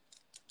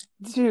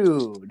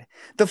 Dude,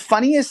 the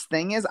funniest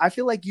thing is I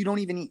feel like you don't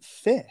even eat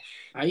fish.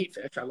 I eat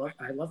fish. I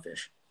love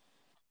fish.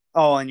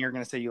 Oh, and you're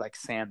going to say you like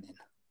salmon.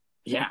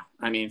 Yeah,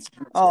 I mean.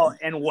 Oh,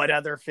 and what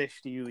other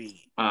fish do you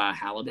eat?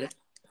 Halibut.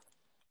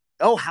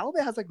 Oh,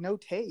 halibut has like no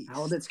taste.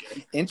 Halibut's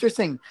good.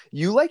 Interesting.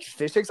 You like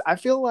fish sticks? I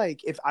feel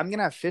like if I'm going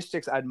to have fish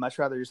sticks, I'd much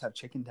rather just have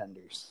chicken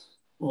tenders.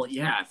 Well,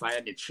 yeah, if I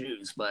had to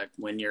choose. But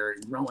when you're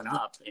growing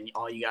up and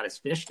all you got is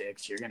fish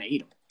sticks, you're going to eat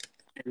them.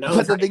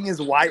 But the thing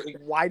is, why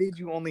did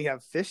you only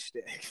have fish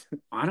sticks?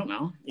 I don't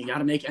know. You got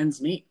to make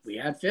ends meet. We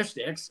had fish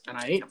sticks, and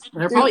I ate them.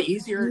 They're probably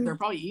easier. They're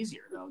probably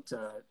easier though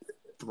to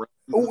throw.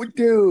 Oh,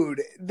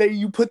 dude,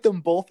 you put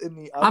them both in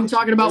the oven. I'm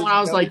talking about when I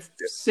was like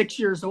 6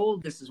 years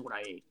old. This is what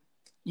I ate.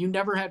 You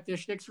never had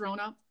fish sticks growing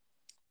up?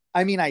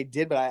 I mean, I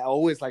did, but I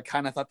always like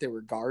kind of thought they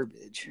were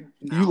garbage.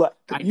 No,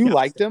 you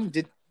liked them?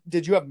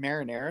 Did you have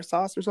marinara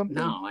sauce or something?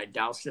 No, I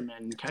doused them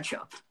in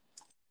ketchup.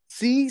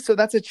 See, so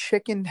that's a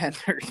chicken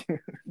tender.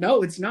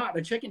 No, it's not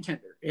a chicken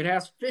tender. It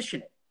has fish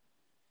in it.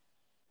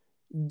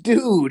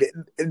 Dude,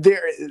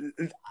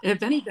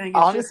 if anything, it's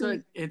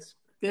honestly, it's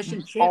fish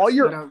and chips. All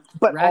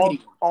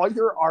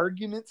your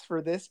arguments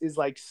for this is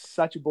like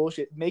such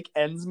bullshit. Make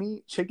ends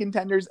meet. Chicken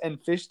tenders and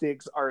fish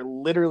sticks are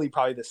literally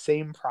probably the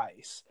same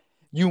price.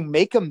 You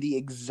make them the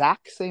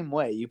exact same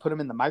way. You put them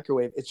in the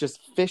microwave. It's just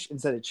fish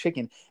instead of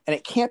chicken, and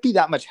it can't be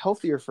that much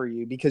healthier for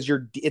you because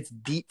it's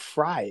deep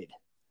fried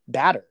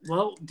batter.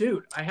 Well,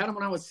 dude, I had them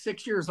when I was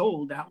 6 years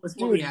old. That was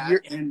what we had.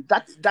 And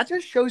that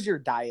just shows your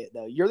diet,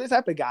 though. You're the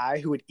type of guy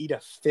who would eat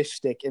a fish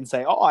stick and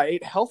say, "Oh, I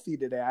ate healthy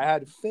today. I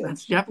had fish."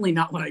 That's definitely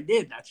not what I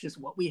did. That's just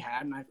what we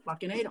had, and I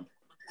fucking ate them.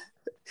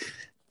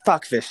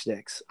 Fuck fish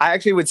sticks. I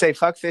actually would say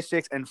fuck fish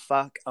sticks and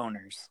fuck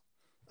owners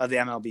of the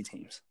MLB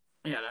teams.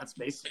 Yeah, that's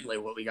basically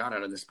what we got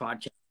out of this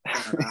podcast.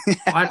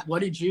 What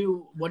did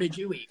you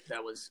eat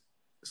that was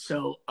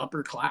so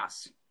upper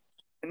class?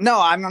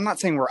 No, I'm not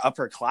saying we're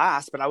upper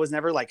class, but I was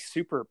never like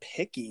super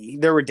picky.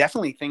 There were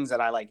definitely things that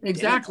I like.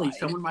 Exactly. Like.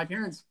 So when my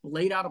parents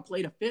laid out a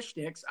plate of fish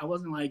sticks, I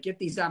wasn't like, get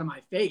these out of my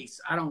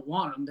face. I don't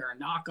want them. They're a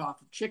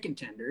knockoff of chicken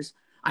tenders.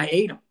 I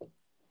ate them.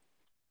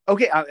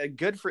 Okay,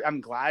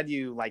 I'm glad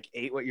you like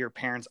ate what your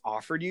parents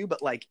offered you,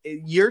 but like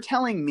you're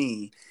telling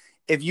me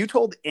if you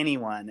told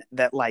anyone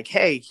that like,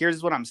 hey,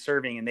 here's what I'm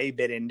serving, and they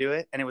bit into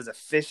it, and it was a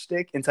fish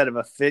stick instead of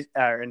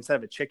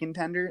a chicken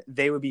tender,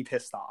 they would be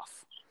pissed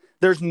off.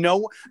 There is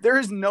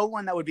no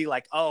one that would be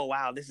like, oh,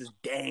 wow, this is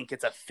dank.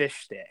 It's a fish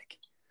stick.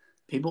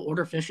 People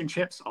order fish and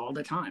chips all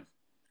the time.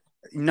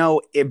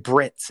 No,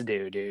 Brits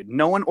do, dude.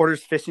 No one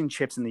orders fish and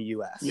chips in the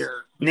U.S.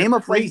 Name a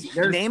place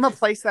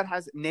that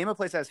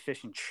has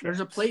fish and chips. There's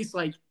a place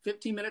like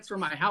 15 minutes from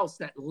my house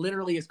that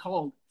literally is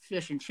called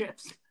Fish and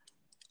Chips.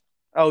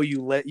 Oh,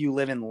 you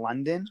live in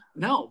London?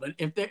 No, but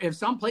if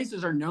some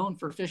places are known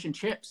for fish and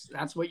chips,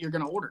 that's what you're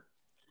gonna order.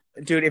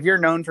 Dude, if you're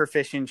known for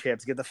fish and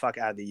chips, get the fuck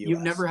out of the U.S.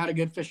 You've never had a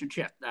good fish and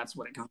chip. That's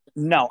what it comes to.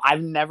 No,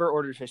 I've never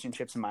ordered fish and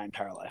chips in my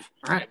entire life.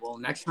 All right, well,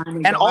 next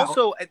time. And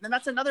also, and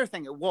that's another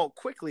thing. Well,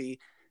 quickly,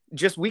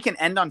 just we can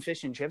end on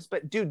fish and chips,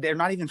 but dude, they're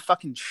not even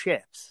fucking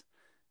chips.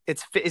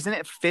 Isn't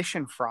it fish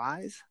and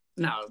fries?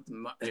 No,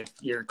 if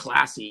you're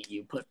classy,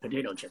 you put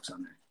potato chips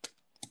on there.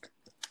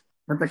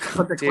 But the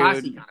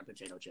classy kind of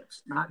potato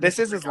chips. This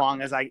is as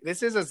long as I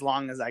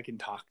can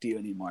talk to you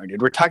anymore,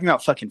 dude. We're talking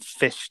about fucking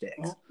fish sticks.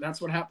 Well, that's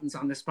what happens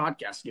on this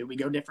podcast, dude. We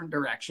go different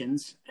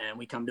directions and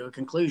we come to a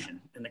conclusion.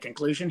 And the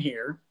conclusion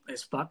here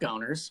is fuck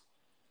owners.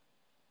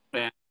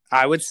 And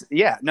I would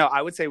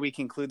say we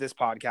conclude this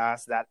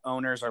podcast that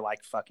owners are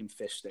like fucking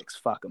fish sticks.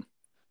 Fuck them.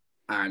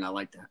 All right, I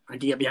like that. I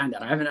can get behind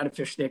that. I haven't had a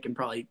fish stick in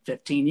probably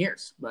 15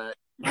 years, but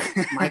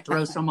I might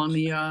throw some on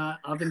the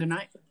oven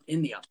tonight.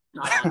 In the oven.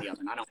 Not on the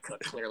oven. I don't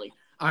cook, clearly.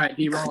 All right,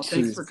 D-Roll,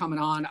 thanks for coming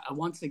on.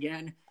 Once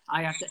again,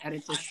 I have to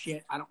edit this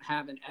shit. I don't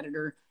have an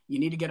editor. You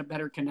need to get a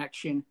better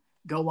connection.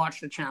 Go watch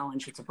the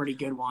challenge. It's a pretty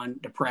good one.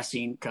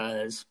 Depressing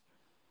because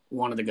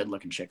one of the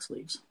good-looking chicks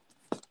leaves.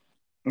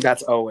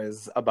 That's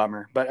always a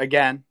bummer. But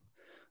again,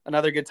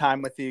 another good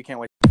time with you. Can't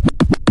wait.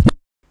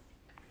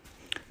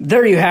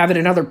 There you have it,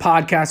 another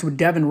podcast with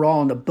Devin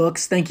Raw in the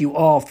books. Thank you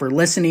all for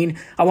listening.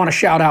 I want to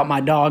shout out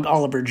my dog,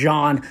 Oliver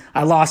John.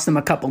 I lost him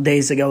a couple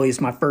days ago. He's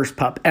my first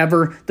pup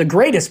ever, the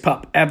greatest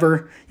pup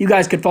ever. You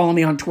guys could follow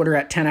me on Twitter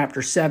at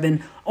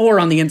 10after7 or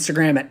on the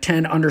Instagram at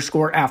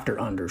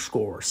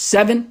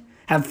 10_after_7.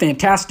 Have a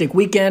fantastic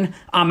weekend.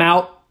 I'm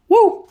out.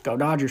 Woo! Go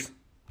Dodgers.